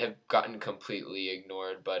many that have gotten completely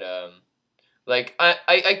ignored, but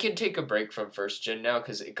I can take a break from first gen now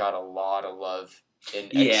because it got a lot of love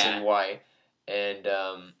in X and Y, and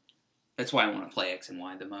that's why I want to play X and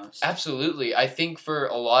Y the most. Absolutely, I think for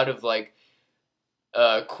a lot of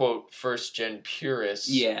quote first gen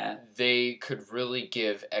purists, they could really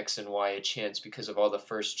give X and Y a chance because of all the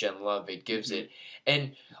first gen love it gives it,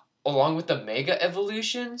 and along with the mega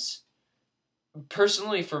evolutions.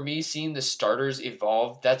 Personally, for me, seeing the starters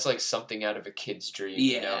evolve, that's like something out of a kid's dream.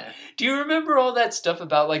 Yeah. Do you remember all that stuff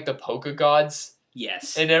about the Poke Gods?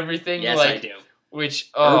 Yes. And everything? Yes, I do. Which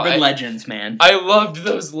urban legends, man. I loved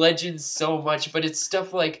those legends so much, but it's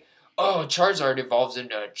stuff like Charizard evolves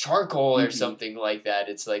into charcoal or something like that.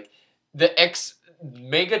 It's like the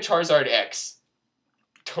Mega Charizard X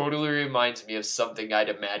totally reminds me of something I'd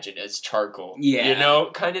imagine as charcoal. Yeah.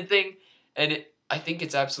 Kind of thing. And I think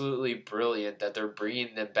it's absolutely brilliant that they're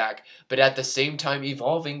bringing them back, but at the same time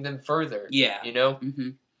evolving them further. Yeah. Mm-hmm.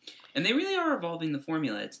 And they really are evolving the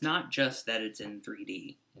formula. It's not just that it's in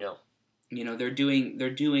 3D. No. They're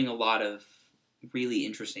doing a lot of really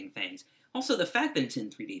interesting things. Also, the fact that it's in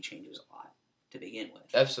 3D changes a lot to begin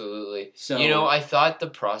with. Absolutely. So I thought the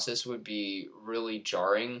process would be really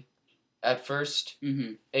jarring at first.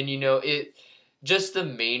 Mm-hmm. And it just the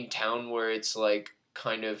main town where it's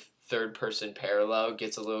kind of third-person parallel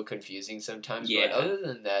gets a little confusing sometimes, but other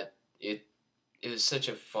than that, it was such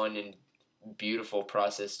a fun and beautiful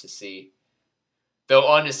process to see. Though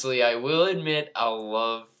honestly, I will admit,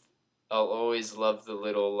 I'll always love the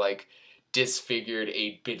little disfigured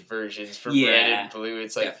 8-bit versions from Red and Blue.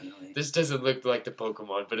 It's definitely. This doesn't look like the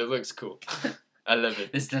Pokemon, but it looks cool. I love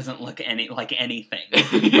it. This doesn't look like anything,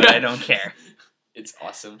 but I don't care. It's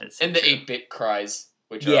awesome. That's and the 8-bit cries,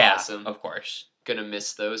 which are awesome. Of course. Gonna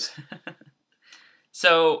miss those.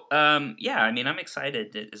 So, I'm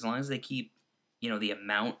excited that as long as they keep, the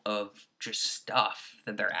amount of just stuff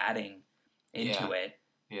that they're adding into it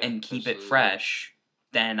and keep it fresh,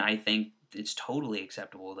 then I think it's totally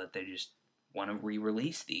acceptable that they just want to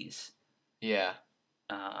re-release these. Yeah.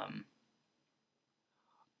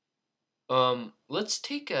 Let's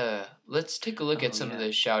take a look at some of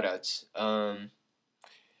the shout-outs.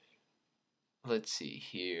 Let's see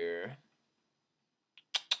here.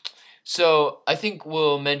 So, I think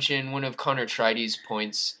we'll mention one of Connor Tridy's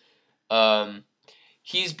points.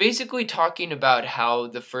 He's basically talking about how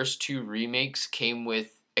the first 2 remakes came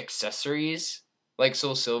with accessories. Like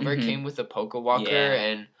Soul Silver came with a Poke Walker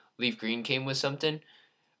and Leaf Green came with something.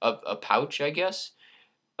 A pouch, I guess.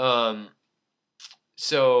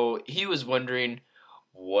 So, he was wondering,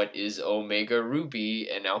 what is Omega Ruby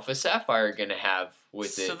and Alpha Sapphire going to have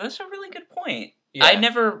with it? So, that's a really good point. Yeah. I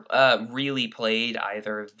never really played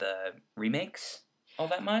either of the remakes all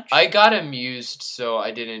that much. I got amused, so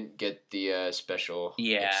I didn't get the special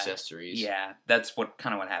accessories. Yeah, that's what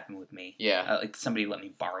happened with me. Yeah. Somebody let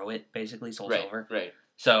me borrow it, basically, Soul Silver. Right.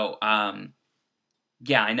 So, I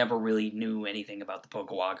never really knew anything about the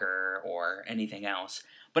Pokewalker or anything else.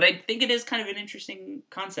 But I think it is kind of an interesting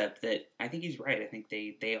concept that I think he's right. I think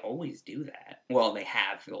they always do that. Well, they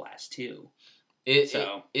have for the last 2. It's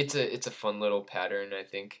a fun little pattern, I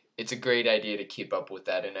think. it's a great idea to keep up with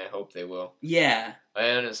that, and I hope they will. Yeah.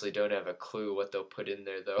 I honestly don't have a clue what they'll put in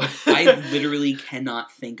there, though. I literally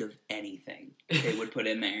cannot think of anything they would put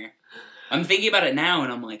in there. I'm thinking about it now,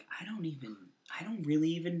 and I'm like, I don't really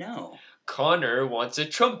even know. Connor wants a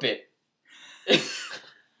trumpet.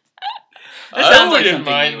 I wouldn't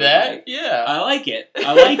mind that. Like. Yeah. I like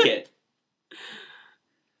it.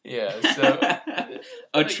 Yeah, so...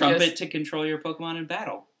 a trumpet to control your Pokemon in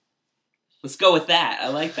battle. Let's go with that. I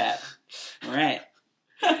like that. All right.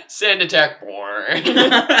 Sand attack.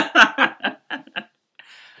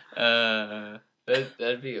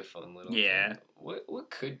 That'd be a fun little thing. What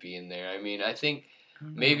could be in there? I mean, I think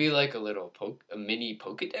maybe like a mini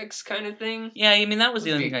Pokedex kind of thing. Yeah, I mean that was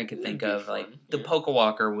the only thing I could think of. Like the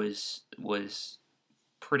Pokewalker was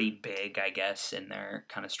pretty big, I guess, in their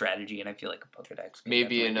kind of strategy, and I feel like a Pokedex.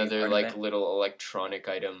 Maybe another like little electronic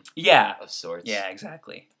item. Yeah. Of sorts. Yeah,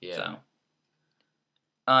 exactly. Yeah. So.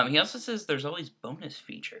 He also says there's always bonus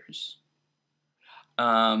features.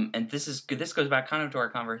 And this goes back kind of to our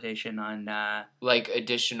conversation on like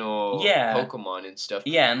additional Pokemon and stuff.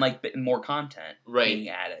 Yeah, and like more content being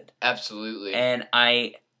added. Absolutely. And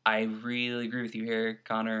I really agree with you here,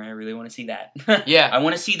 Connor. I really want to see that. Yeah. I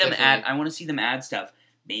want to see them add stuff.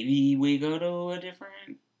 Maybe we go to a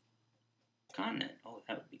different continent. Oh,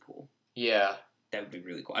 that would be cool. Yeah. That would be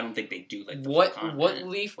really cool. I don't think they do like the what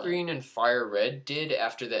Leaf Green and Fire Red did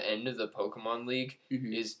after the end of the Pokemon League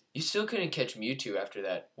is you still couldn't catch Mewtwo after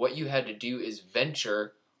that. What you had to do is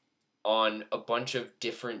venture on a bunch of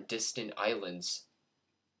different distant islands.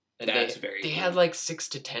 And they had like 6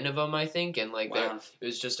 to 10 of them, I think, and like it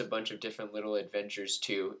was just a bunch of different little adventures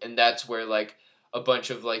too. And that's where like a bunch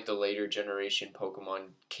of like the later generation Pokemon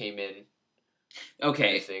came in.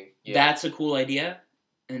 Okay, that's a cool idea.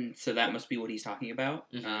 And so that must be what he's talking about.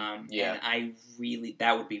 And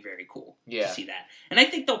that would be very cool to see that. And I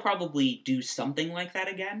think they'll probably do something like that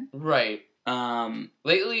again. Right.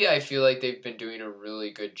 Lately, I feel like they've been doing a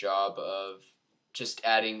really good job of just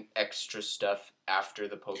adding extra stuff after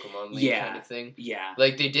the Pokemon League kind of thing. Yeah.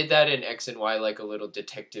 Like, they did that in X and Y, like a little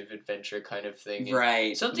detective adventure kind of thing. And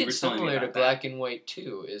right. Something similar to Black and White,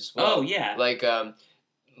 too, as well. Oh, yeah. Like,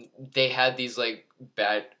 they had these, like,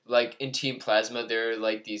 in Team Plasma, there are,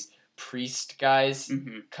 like, these priest guys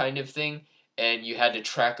kind of thing, and you had to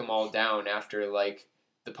track them all down after, like,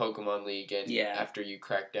 the Pokemon League and after you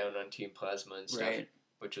cracked down on Team Plasma and stuff,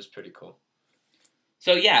 which was pretty cool.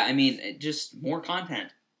 So, yeah, I mean, just more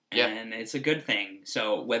content. And it's a good thing.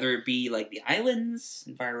 So, whether it be, like, the islands,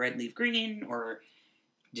 in Fire Red, Leaf Green, or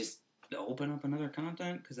just open up another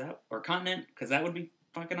continent, because that would be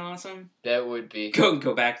fucking awesome. That would be.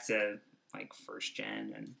 Go back to, like, first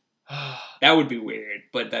gen, and that would be weird,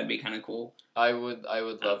 but that'd be kind of cool. I would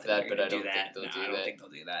love that, but I don't think they'll do that. I don't think they'll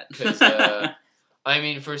do that. Because, I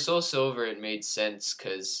mean, for Soul Silver, it made sense,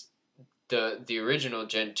 because the original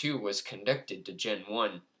Gen 2 was connected to Gen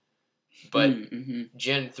 1. But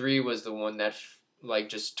Gen 3 was the one that, like,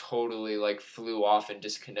 just totally, like, flew off and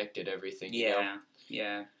disconnected everything, you know?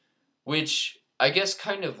 Yeah. Which, I guess,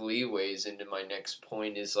 kind of leeways into my next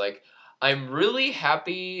point is, like, I'm really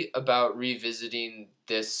happy about revisiting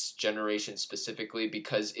this generation specifically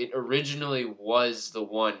because it originally was the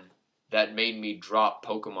one that made me drop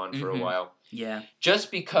Pokemon for a while. Yeah.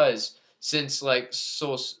 Just because, since, like,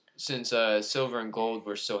 Silver and Gold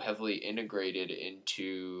were so heavily integrated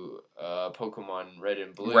into Pokemon Red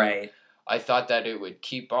and Blue, I thought that it would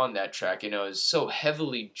keep on that track, and I was so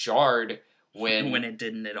heavily jarred when it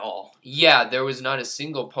didn't at all. Yeah, there was not a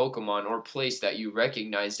single Pokemon or place that you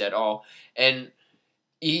recognized at all, and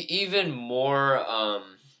even more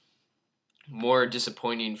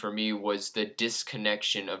disappointing for me was the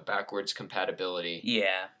disconnection of backwards compatibility.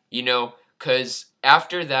 Yeah. You know, because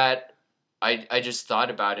after that, I just thought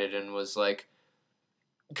about it and was like,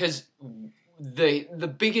 because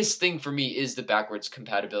the biggest thing for me is the backwards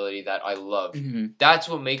compatibility that I love. That's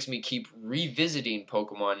what makes me keep revisiting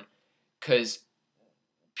Pokemon, because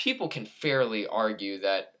people can fairly argue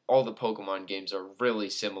that all the Pokemon games are really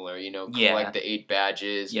similar. You know, collect the 8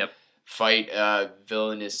 badges, fight a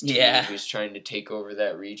villainous team who's trying to take over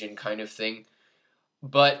that region kind of thing.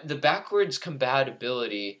 But the backwards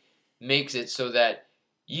compatibility makes it so that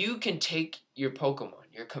you can take your Pokemon,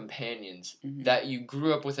 your companions, that you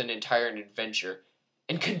grew up with an entire adventure,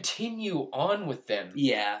 and continue on with them.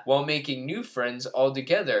 Yeah. While making new friends all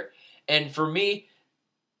together. And for me,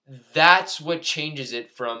 that's what changes it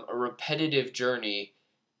from a repetitive journey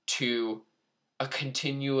to a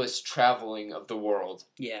continuous traveling of the world.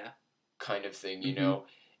 Yeah. Kind of thing, you know?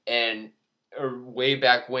 And way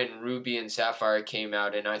back when Ruby and Sapphire came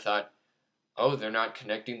out, and I thought, oh, they're not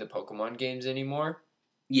connecting the Pokemon games anymore?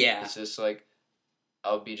 Yeah. It's just like,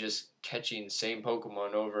 I'll be just catching same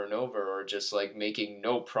Pokemon over and over, or just like making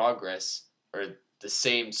no progress, or the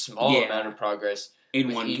same small amount of progress in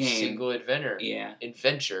with one each game. single adventure. Yeah.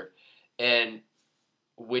 And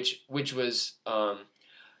which was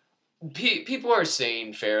people are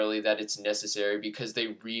saying fairly that it's necessary because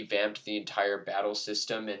they revamped the entire battle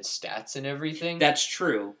system and stats and everything. That's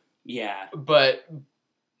true. Yeah. But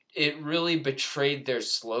it really betrayed their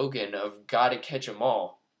slogan of "Gotta catch 'em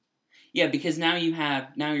all." Yeah, because now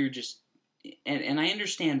you're just, and I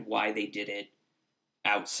understand why they did it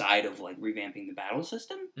outside of like revamping the battle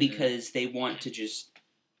system, because they want to just,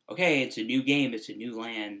 okay, it's a new game, it's a new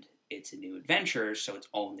land, it's a new adventure, so it's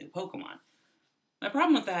all new Pokemon. My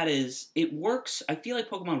problem with that is it works. I feel like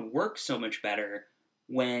Pokemon works so much better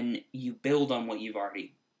when you build on what you've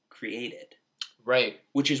already created. Right.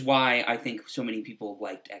 Which is why I think so many people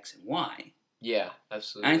liked X and Y. Yeah,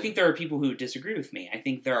 absolutely. And I think there are people who disagree with me. I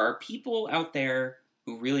think there are people out there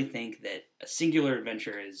who really think that a singular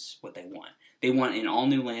adventure is what they want. They want an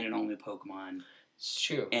all-new land and all-new Pokemon. It's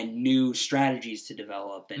true. And new strategies to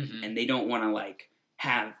develop. And they don't want to, like,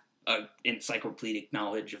 have an encyclopedic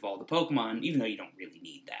knowledge of all the Pokemon, even though you don't really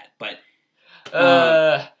need that. But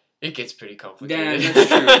it gets pretty complicated. Yeah, that's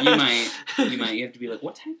true. You have to be like,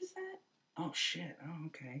 what type is that? Oh shit! Oh,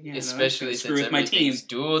 okay. Yeah, especially since everything's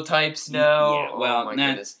dual types now. Yeah, well, oh my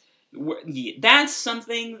goodness. That's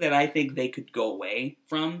something that I think they could go away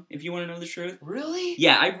from, if you want to know the truth. Really?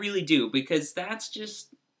 Yeah, I really do, because that's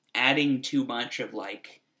just adding too much of,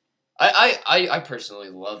 like... I personally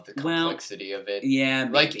love the complexity of it. Yeah,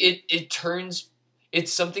 maybe. Like, it turns...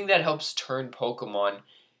 It's something that helps turn Pokemon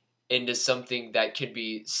into something that could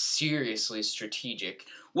be seriously strategic.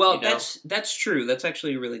 Well, that's true. That's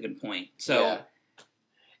actually a really good point. So,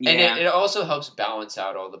 and it also helps balance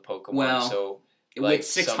out all the Pokemon. Well, so with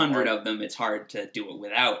 600 of them, it's hard to do it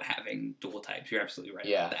without having dual types. You're absolutely right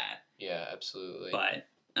about that. Yeah, absolutely. But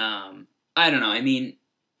I don't know. I mean,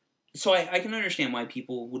 so I can understand why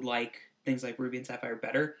people would like things like Ruby and Sapphire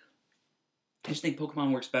better. I just think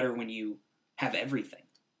Pokemon works better when you have everything.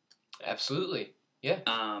 Absolutely. Yeah.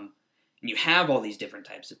 And you have all these different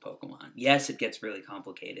types of Pokemon. Yes, it gets really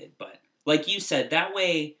complicated, but like you said, that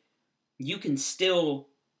way you can still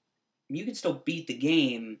beat the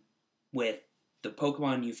game with the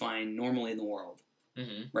Pokemon you find normally in the world,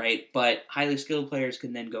 right? But highly skilled players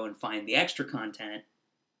can then go and find the extra content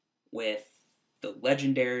with the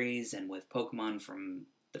legendaries and with Pokemon from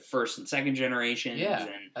the first and second generations. Yeah,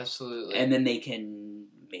 absolutely. And then they can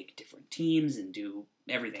make different teams and do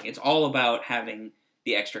everything. It's all about having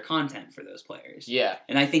the extra content for those players. Yeah.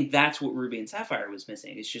 And I think that's what Ruby and Sapphire was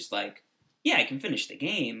missing. It's just like, yeah, I can finish the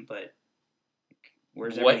game, but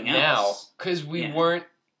where's everything else? Because we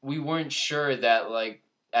weren't sure that, like,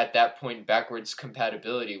 at that point, backwards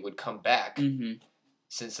compatibility would come back.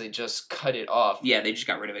 Since they just cut it off. Yeah, they just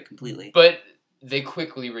got rid of it completely. But they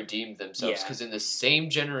quickly redeemed themselves, because in the same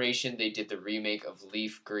generation, they did the remake of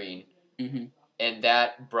Leaf Green. And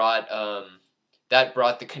that brought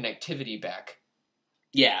the connectivity back.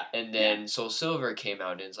 Yeah. And then Soul Silver came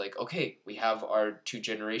out, and it's like, okay, we have our two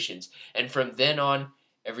generations. And from then on,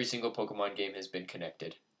 every single Pokemon game has been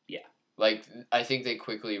connected. Yeah. Like, I think they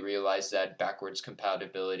quickly realized that backwards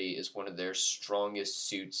compatibility is one of their strongest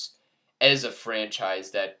suits as a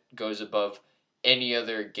franchise that goes above any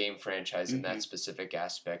other game franchise in that specific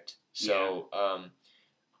aspect. So,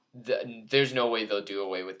 there's no way they'll do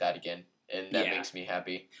away with that again. And that makes me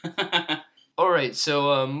happy. Alright,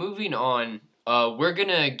 so moving on. We're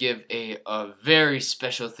gonna give a very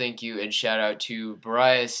special thank you and shout out to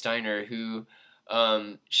Brian Steiner, who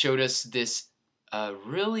showed us this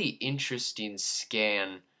really interesting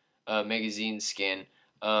magazine scan.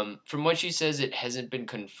 From what she says, it hasn't been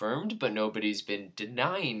confirmed, but nobody's been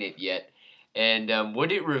denying it yet. And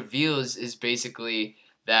what it reveals is basically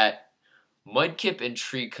that Mudkip and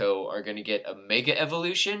Trico are gonna get a Mega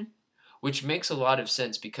Evolution, which makes a lot of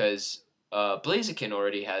sense because Blaziken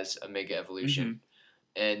already has a Mega Evolution.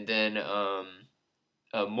 And then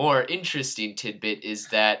a more interesting tidbit is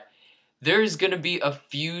that there's going to be a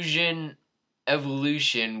fusion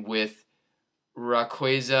evolution with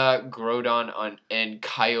Rayquaza, Groudon, and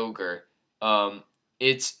Kyogre.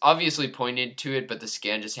 It's obviously pointed to it, but the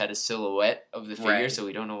scan just had a silhouette of the figure, so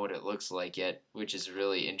we don't know what it looks like yet, which is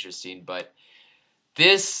really interesting. But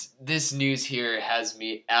this news here has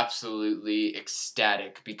me absolutely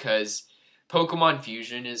ecstatic because Pokemon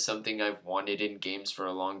Fusion is something I've wanted in games for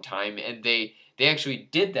a long time, and they actually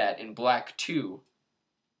did that in Black 2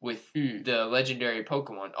 with the legendary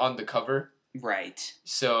Pokemon on the cover. Right.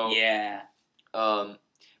 So yeah.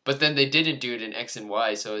 But But then they didn't do it in X and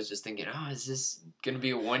Y, so I was just thinking, oh, is this going to be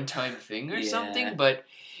a one-time thing or something? But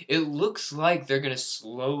it looks like they're going to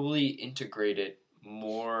slowly integrate it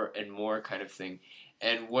more and more kind of thing.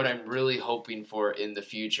 And what I'm really hoping for in the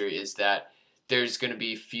future is that there's going to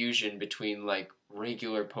be fusion between, like,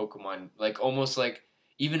 regular Pokemon. Like, almost like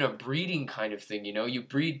even a breeding kind of thing, you know? You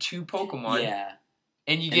breed two Pokemon. Yeah.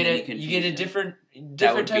 And you get a different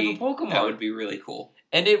type of Pokemon. That would be really cool.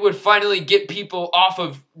 And it would finally get people off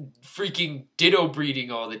of freaking Ditto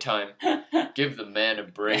breeding all the time. Give the man a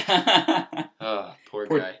break. Oh, poor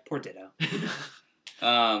guy. Poor Ditto.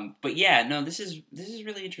 But yeah, no, this is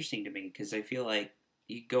really interesting to me because I feel like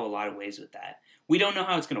you go a lot of ways with that. We don't know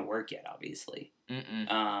how it's going to work yet, obviously.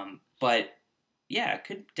 But yeah, it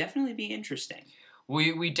could definitely be interesting.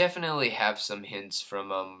 We definitely have some hints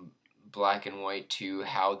from Black and White to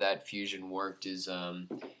how that fusion worked. Is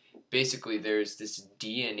basically there's this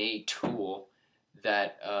DNA tool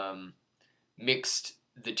that mixed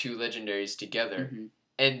the two legendaries together,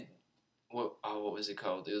 and what was it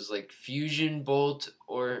called? It was like Fusion Bolt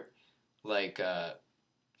or like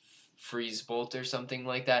Freeze Bolt or something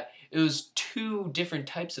like that. It was two different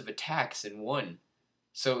types of attacks in one,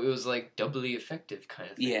 so it was like doubly effective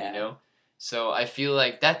kind of thing, you know? So I feel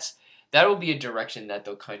like that'll be a direction that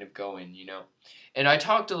they'll kind of go in, you know? And I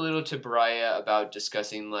talked a little to Brian about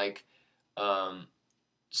discussing, like,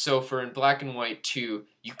 so for in Black and White 2,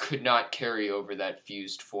 you could not carry over that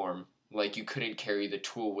fused form. Like, you couldn't carry the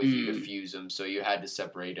tool with you to fuse them, so you had to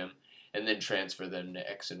separate them and then transfer them to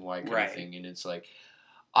X and Y kind of thing. And it's like,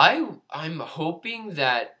 I'm hoping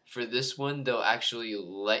that for this one, they'll actually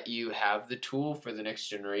let you have the tool for the next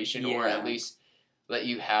generation, or at least let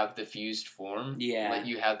you have the fused form. Let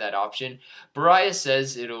you have that option. Brian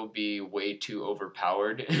says it'll be way too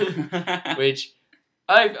overpowered, which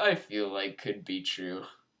I feel like could be true.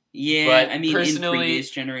 Yeah, but I mean, in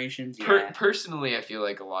previous generations, personally, I feel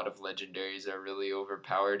like a lot of legendaries are really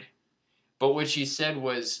overpowered. But what she said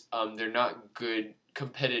was they're not good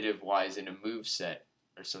competitive-wise in a moveset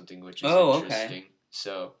or something, which is interesting. Okay.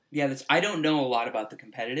 So yeah, I don't know a lot about the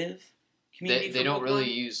competitive community. They don't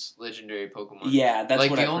really use legendary Pokemon. Yeah, that's like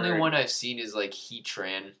what the I've only heard. one I've seen is like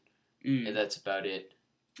Heatran, and that's about it.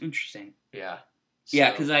 Interesting. Yeah.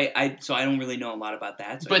 Yeah, because I don't really know a lot about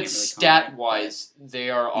that. So but I can't really stat-wise, they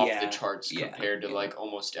are off the charts compared to yeah. like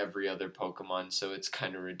almost every other Pokemon, so it's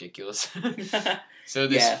kind of ridiculous. So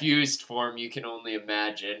this fused form, you can only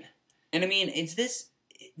imagine. And I mean, is this...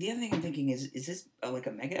 The other thing I'm thinking is this like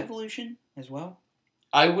a Mega Evolution as well?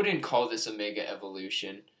 I wouldn't call this a Mega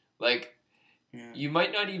Evolution. Like, you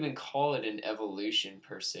might not even call it an evolution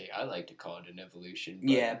per se. I like to call it an evolution.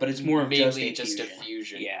 But but it's more of mainly just a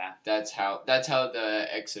fusion. Yeah. That's how the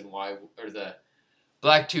X and Y, or the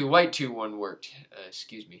Black 2, White 2 one worked.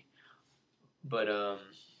 Excuse me. But,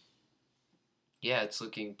 yeah, it's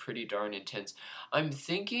looking pretty darn intense. I'm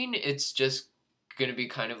thinking it's just going to be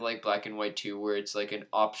kind of like Black and White 2, where it's like an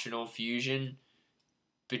optional fusion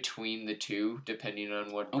between the two, depending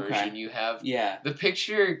on what version you have. Yeah. The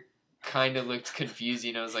picture kind of looked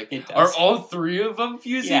confusing. I was like, are all three of them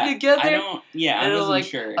fusing together? I wasn't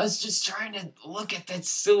sure. I was just trying to look at that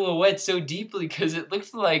silhouette so deeply, because it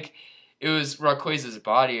looked like it was Rayquaza's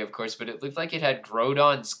body, of course, but it looked like it had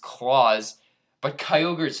Groudon's claws, but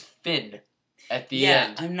Kyogre's fin at the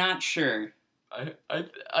end. Yeah, I'm not sure.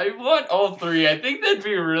 I want all three. I think that'd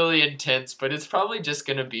be really intense, but it's probably just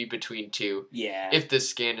going to be between two. Yeah. If the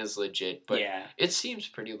scan is legit. But it seems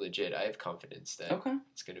pretty legit. I have confidence that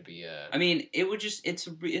it's going to be I mean, it would just...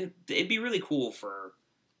 it'd be really cool for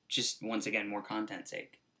just, once again, more content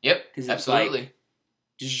sake. Yep, absolutely. Like,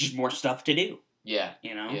 there's just more stuff to do. Yeah.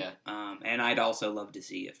 You know? Yeah. And I'd also love to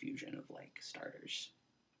see a fusion of, like, starters.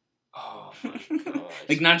 Oh, my gosh.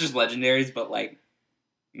 Like, not just legendaries, but, like...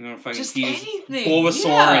 You know, if I just can use anything. Bulbasaur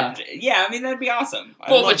and I mean that'd be awesome.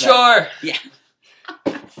 Bulbachar. Yeah.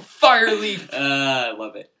 Fireleaf. I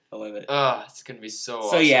love it. Oh, it's gonna be so awesome.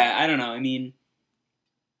 So yeah, I don't know. I mean,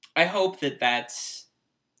 I hope that's.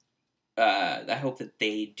 I hope that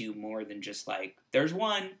they do more than just like there's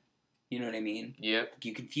one. You know what I mean? Yep.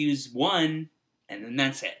 You can fuse one, and then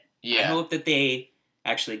that's it. Yeah. I hope that they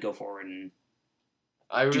actually go forward and.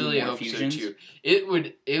 I really hope fusions. So too.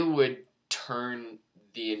 It would turn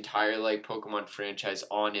the entire like Pokemon franchise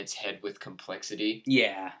on its head with complexity.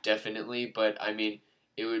 Yeah. Definitely, but I mean,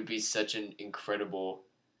 it would be such an incredible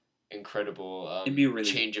it'd be really,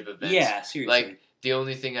 change of events. Yeah, seriously. Like the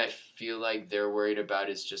only thing I feel like they're worried about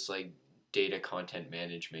is just like data content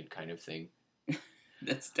management kind of thing.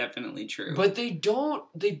 That's definitely true. But they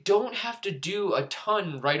don't have to do a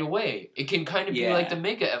ton right away. It can kind of be like the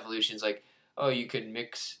Mega Evolutions, like, oh, you could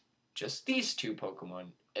mix just these two Pokemon.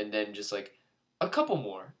 and then just like a couple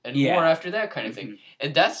more and more after that kind of thing.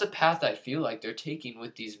 And that's the path I feel like they're taking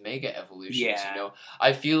with these Mega Evolutions, you know?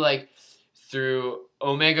 I feel like through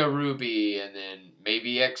Omega Ruby and then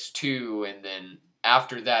maybe X2 and then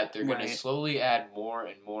after that they're going to slowly add more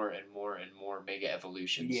and more and more and more Mega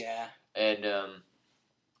Evolutions. Yeah. And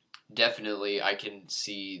definitely I can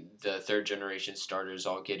see the 3rd generation starters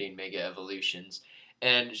all getting Mega Evolutions.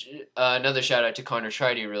 And another shout out to Connor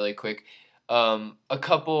Schreidy really quick. A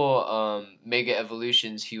couple Mega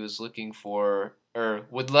Evolutions he was looking for or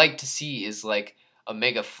would like to see is like a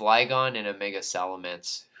Mega Flygon and a Mega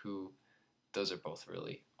Salamence, who those are both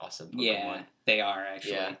really awesome Pokemon. Yeah, they are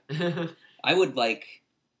actually. Yeah. I would like.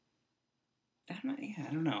 I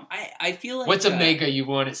don't know. I feel like what's a Mega you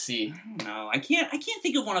want to see? I don't know. I can't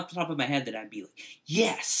think of one off the top of my head that I'd be like,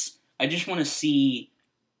 yes. I just want to see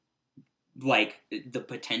like the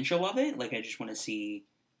potential of it. Like I just want to see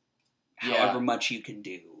however much you can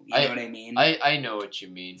do. You know what I mean? I know what you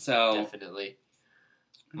mean. So definitely.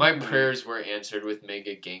 My prayers were answered with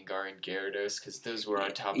Mega Gengar and Gyarados because those were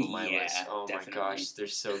on top of my list. Oh definitely. My gosh, they're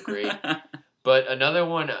so great. But another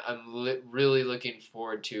one I'm really looking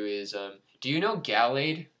forward to is, do you know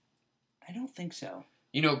Gallade? I don't think so.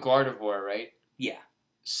 You know Gardevoir, right? Yeah.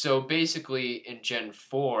 So basically in Gen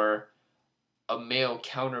 4, a male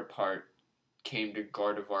counterpart came to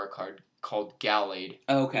Gardevoir called Gallade.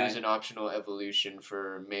 Okay. It was an optional evolution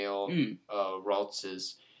for male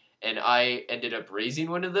Raltses. And I ended up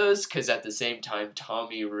raising one of those because at the same time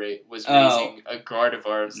Tommy was raising a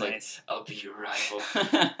Gardevoir. I was like, I'll be your rival.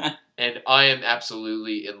 And I am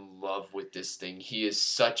absolutely in love with this thing. He is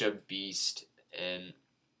such a beast. And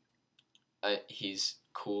he's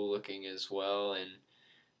cool looking as well. And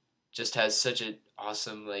just has such an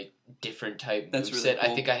awesome, like, different type moveset. Really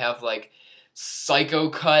cool. I think I have, like, Psycho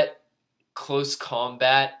Cut, Close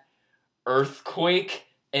Combat, Earthquake,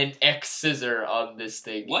 and X-Scissor on this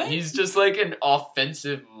thing. What? He's just like an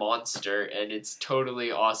offensive monster, and it's totally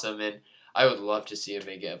awesome, and I would love to see a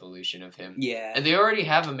Mega Evolution of him. Yeah. And they already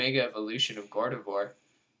have a Mega Evolution of Gardevoir.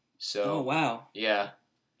 So. Oh, wow. Yeah.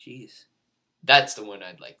 Jeez. That's the one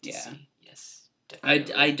I'd like to see. Yes.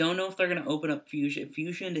 Definitely. I don't know if they're going to open up Fusion. If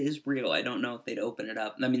Fusion is real, I don't know if they'd open it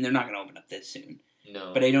up. I mean, they're not going to open up this soon.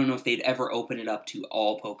 No. But I don't know if they'd ever open it up to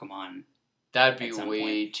all Pokemon. That'd be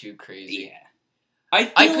way too crazy. Yeah.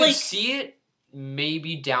 I could see it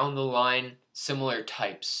maybe down the line, similar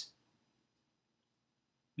types.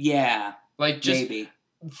 Yeah. Like just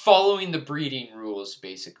following the breeding rules,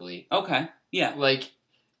 basically. Okay. Yeah. Like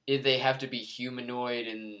if they have to be humanoid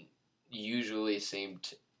and usually same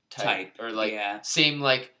type. Or like same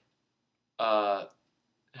like how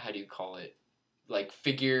do you call it? Like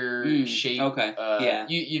figure shape. Okay. Yeah.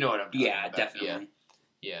 You know what I'm talking about. Yeah, definitely.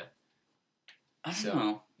 Yeah. I don't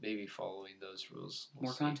know. Maybe following those rules.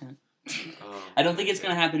 More content. I don't think it's going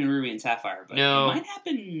to happen in Ruby and Sapphire, but it might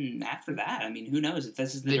happen after that. I mean, who knows if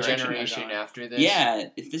this is the direction generation they're going. After this. Yeah,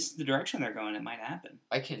 if this is the direction they're going, it might happen.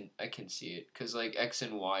 I can see it because like X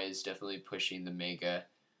and Y is definitely pushing the Mega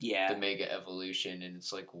Evolution, and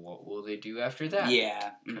it's like, what will they do after that? Yeah,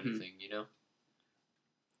 kind of thing, you know.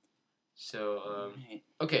 So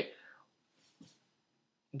okay,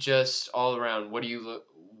 just all around, what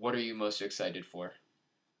are you most excited for?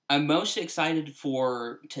 I'm most excited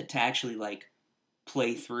for to actually like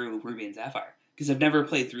play through Ruby and Sapphire because I've never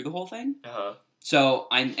played through the whole thing. So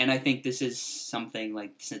I think this is something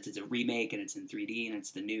like, since it's a remake and it's in 3D and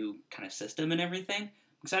it's the new kind of system and everything, I'm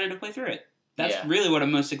excited to play through it. That's really what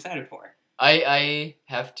I'm most excited for. I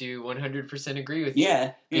have to 100% agree with you.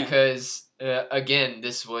 Yeah. Because again,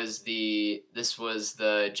 this was the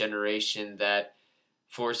generation that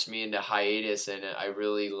forced me into hiatus, and I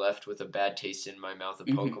really left with a bad taste in my mouth of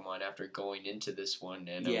Pokemon after going into this one.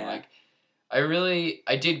 And I'm like,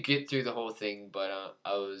 I did get through the whole thing, but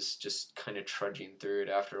I was just kind of trudging through it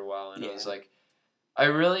after a while, and I was like, I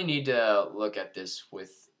really need to look at this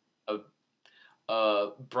with a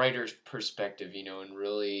brighter perspective, you know, and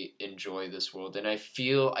really enjoy this world. And I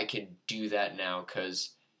feel I can do that now because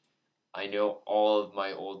I know all of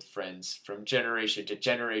my old friends from generation to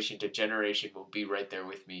generation to generation will be right there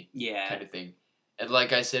with me. Yeah. Kind of thing. And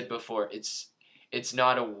like I said before, it's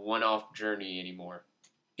not a one-off journey anymore.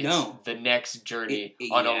 It's the next journey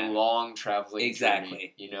on a long traveling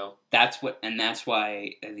journey, you know? That's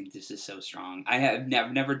why I think this is so strong. I've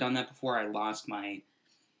never done that before. I lost my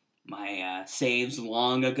saves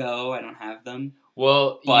long ago. I don't have them.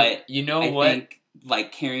 Well, but you know what? I think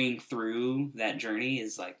like carrying through that journey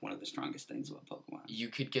is like one of the strongest things about Pokemon. You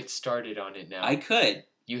could get started on it now. I could.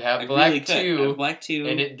 You have Black 2. I have Black 2.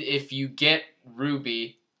 And if you get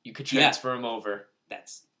Ruby, you could transfer them over.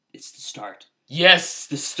 It's the start. Yes,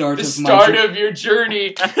 the start of your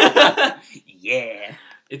journey. Yeah,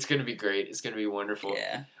 it's gonna be great. It's gonna be wonderful.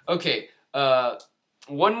 Yeah. Okay.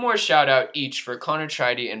 One more shout out each for Connor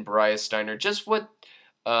Tridy and Bariah Steiner. Just what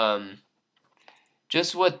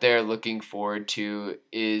they're looking forward to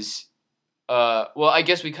is, well, I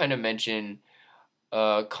guess we kind of mentioned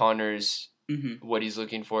Connor's. What he's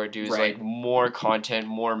looking forward to is like more content,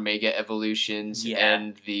 more mega evolutions,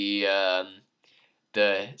 and the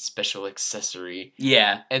special accessory.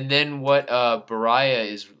 Yeah. And then what Bariah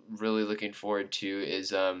is really looking forward to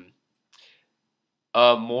is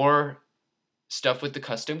more stuff with the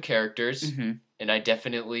custom characters. And I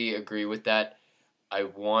definitely agree with that. I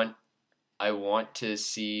want to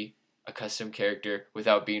see a custom character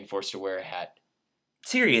without being forced to wear a hat.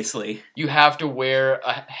 Seriously. You have to wear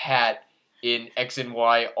a hat in X and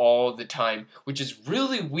Y all the time, which is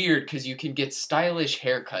really weird because you can get stylish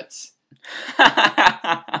haircuts.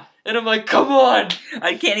 And I'm like, come on!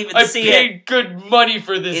 I can't even see it. I paid good money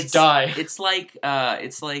for this dye. It's like in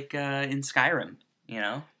Skyrim, you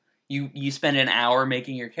know? You spend an hour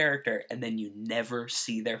making your character, and then you never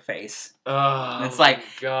see their face. Oh, and it's like,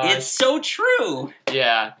 gosh. It's so true!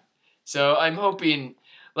 Yeah. So I'm hoping,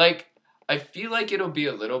 like, I feel like it'll be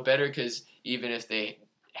a little better, because even if they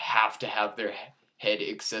have to have their head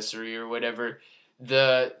accessory or whatever,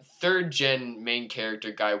 the 3rd gen main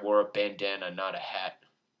character guy wore a bandana, not a hat.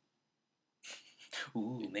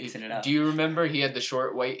 Ooh, mixing it up. Do you remember he had the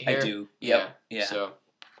short white hair? I do. Yep. Yeah. So,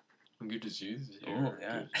 I'm good to see his hair. Oh,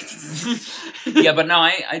 yeah. Yeah, but no,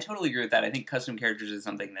 I totally agree with that. I think custom characters is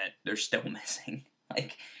something that they're still missing.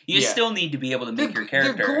 Like, you still need to be able to make your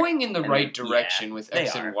character. They're going in the right direction with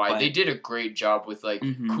X and Y. But they did a great job with, like,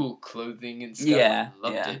 cool clothing and stuff. Yeah.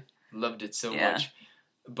 Loved it so much.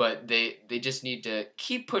 But they just need to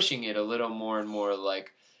keep pushing it a little more and more,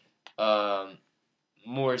 like,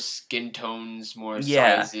 more skin tones, more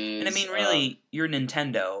sizes. And I mean, really, you're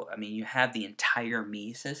Nintendo. I mean, you have the entire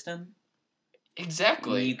Mii system.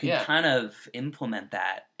 Exactly. You can kind of implement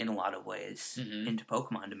that in a lot of ways into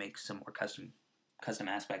Pokemon to make some more custom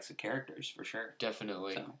aspects of characters, for sure.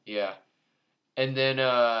 Definitely. So. Yeah. And then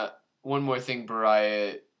one more thing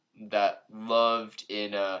Bariah that loved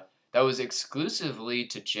in that was exclusively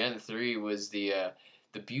to Gen 3 was the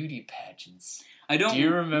beauty pageants. Do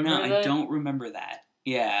you remember that? I don't remember that.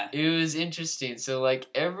 Yeah. It was interesting. So, like,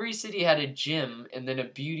 every city had a gym and then a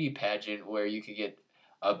beauty pageant where you could get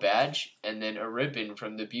a badge and then a ribbon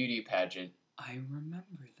from the beauty pageant. I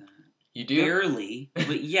remember that. You do? Barely.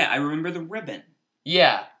 But yeah, I remember the ribbon.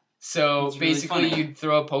 Yeah. So, basically, you'd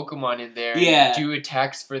throw a Pokemon in there and do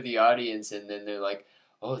attacks for the audience, and then they're like,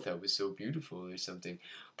 oh, that was so beautiful or something.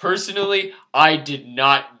 Personally, I did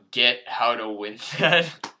not get how to win that.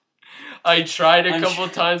 I tried a couple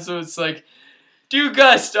times, so it's like, do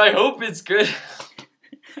gust, I hope it's good.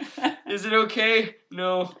 Is it okay?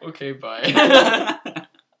 No? Okay, bye.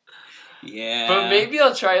 Yeah. But maybe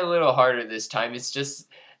I'll try a little harder this time. It's just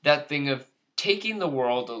that thing of taking the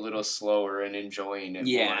world a little slower and enjoying it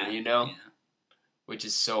more, you know? Yeah. Which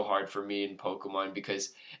is so hard for me in Pokemon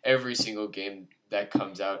because every single game that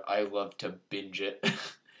comes out, I love to binge it.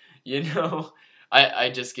 You know? I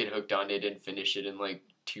just get hooked on it and finish it in like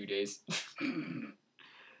 2 days.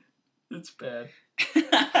 It's bad.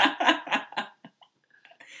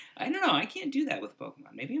 I don't know. I can't do that with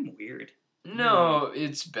Pokemon. Maybe I'm weird. No,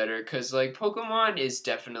 it's better because like Pokemon is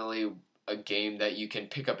definitely a game that you can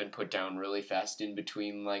pick up and put down really fast in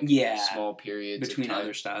between like small periods between of time.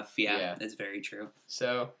 Other stuff. Yeah, that's very true.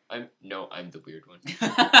 So I'm the weird one.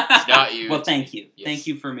 It's not you. Well, thank you. Yes. Thank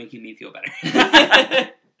you for making me feel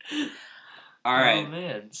better. All right. Oh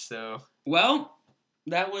man. So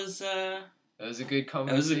that was a good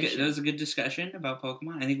conversation. That was a good discussion about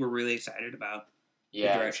Pokemon. I think we're really excited about the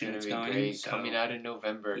direction it's going. Great. So, coming out in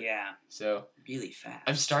November. Yeah. So really fast.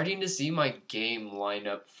 I'm starting to see my game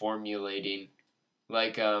lineup formulating.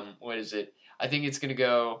 Like what is it? I think it's gonna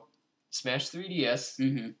go Smash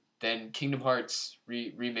 3DS. Then Kingdom Hearts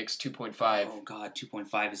Remix 2.5. Oh god,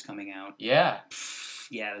 2.5 is coming out. Yeah.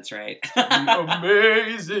 Yeah, that's right.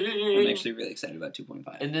 Amazing. I'm actually really excited about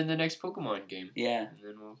 2.5. And then the next Pokemon game. Yeah. And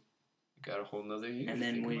then we'll got a whole nother year. And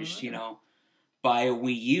then we just, buy a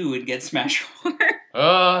Wii U and get Smash 4.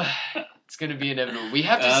 It's gonna be inevitable. We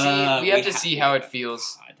have to see. We have to see how it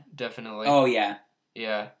feels. God. Definitely. Oh yeah.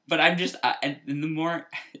 Yeah. But I'm just, and the more,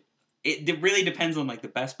 it really depends on like the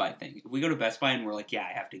Best Buy thing. If we go to Best Buy and we're like, yeah,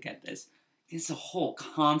 I have to get this. It's a whole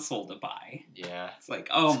console to buy. Yeah. It's like,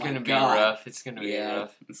 oh my god. It's gonna be rough. It's gonna be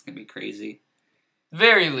rough. It's gonna be crazy.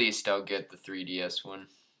 Very least, I'll get the 3DS one.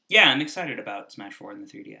 Yeah, I'm excited about Smash 4 and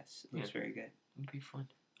the 3DS. It looks very good. It'll be fun.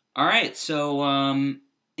 All right, so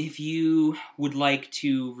if you would like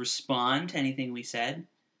to respond to anything we said,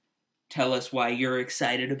 tell us why you're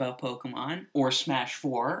excited about Pokemon, or Smash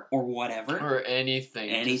 4, or whatever. Or anything.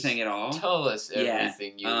 Anything at all. Tell us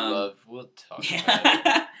everything you love. We'll talk about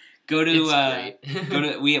it. Go to, it's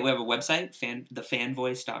great. we have a website,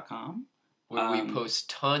 thefanvoice.com. Where we post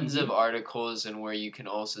tons of articles, and where you can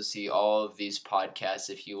also see all of these podcasts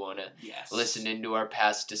if you want to listen into our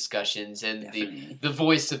past discussions, and the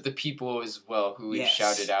voice of the people as well who we've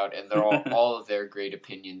shouted out, and they're all of their great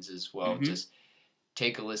opinions as well. Just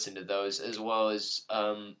take a listen to those, as well as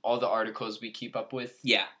all the articles we keep up with.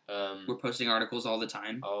 Yeah. We're posting articles all the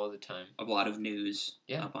time. All the time. A lot of news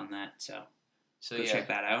up on that, so go check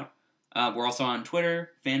that out. We're also on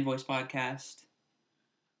Twitter, Fanvoice Podcast.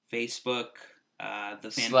 Facebook, The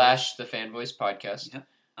Fanvoice Podcast. Yep.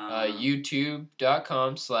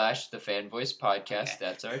 YouTube.com/The Fanvoice Podcast. Okay.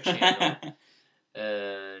 That's our channel.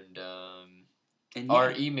 and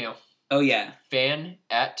our email. Oh, yeah.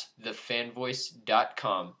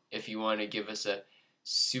 fan@thefanvoice.com. If you want to give us a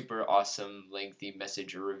super awesome, lengthy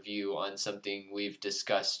message or review on something we've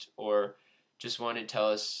discussed, or just want to tell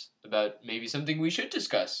us about maybe something we should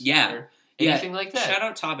discuss. Yeah. Or anything like that. Shout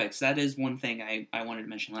out topics. That is one thing I wanted to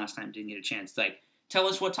mention last time. Didn't get a chance. Like, tell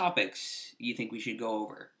us what topics you think we should go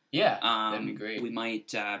over. Yeah, that'd be great. We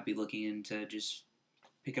might be looking into just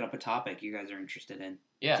picking up a topic you guys are interested in.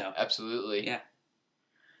 Yeah, so, absolutely. Yeah.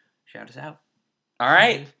 Shout us out. All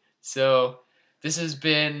right. So, this has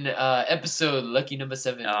been episode lucky number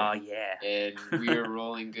 7. Oh, yeah. And we are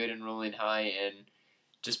rolling good and rolling high, and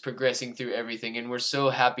just progressing through everything, and we're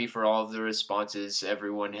so happy for all of the responses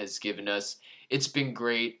everyone has given us. It's been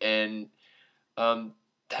great, and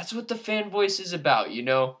that's what the Fan Voice is about, you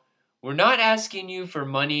know? We're not asking you for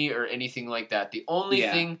money or anything like that. The only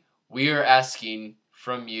thing we are asking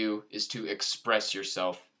from you is to express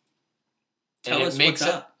yourself. Tell us what's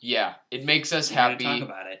up. Yeah, it makes us happy talk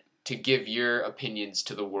about it. To give your opinions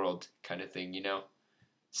to the world, kind of thing, you know?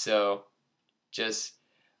 So, just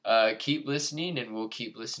keep listening, and we'll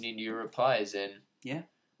keep listening to your replies. And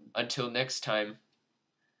until next time,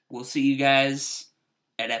 we'll see you guys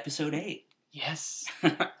at episode 8. Yes,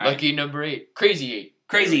 lucky number 8, crazy 8.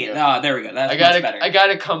 Crazy 8. Oh, there we go. That's much better. I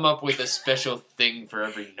gotta come up with a special thing for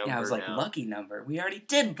every number. Yeah, I was like, now. Lucky number. We already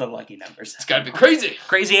did the lucky numbers. It's gotta be crazy.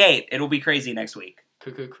 Crazy 8. It'll be crazy next week.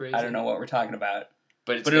 Crazy. I don't know what we're talking about.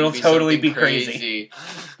 But it'll totally be crazy.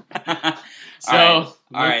 So,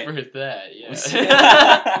 look for that,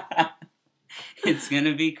 yeah. It's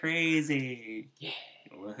gonna be crazy. Yeah.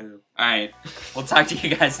 Woohoo. Alright, we'll talk to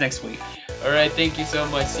you guys next week. Alright, thank you so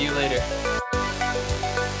much. See you later.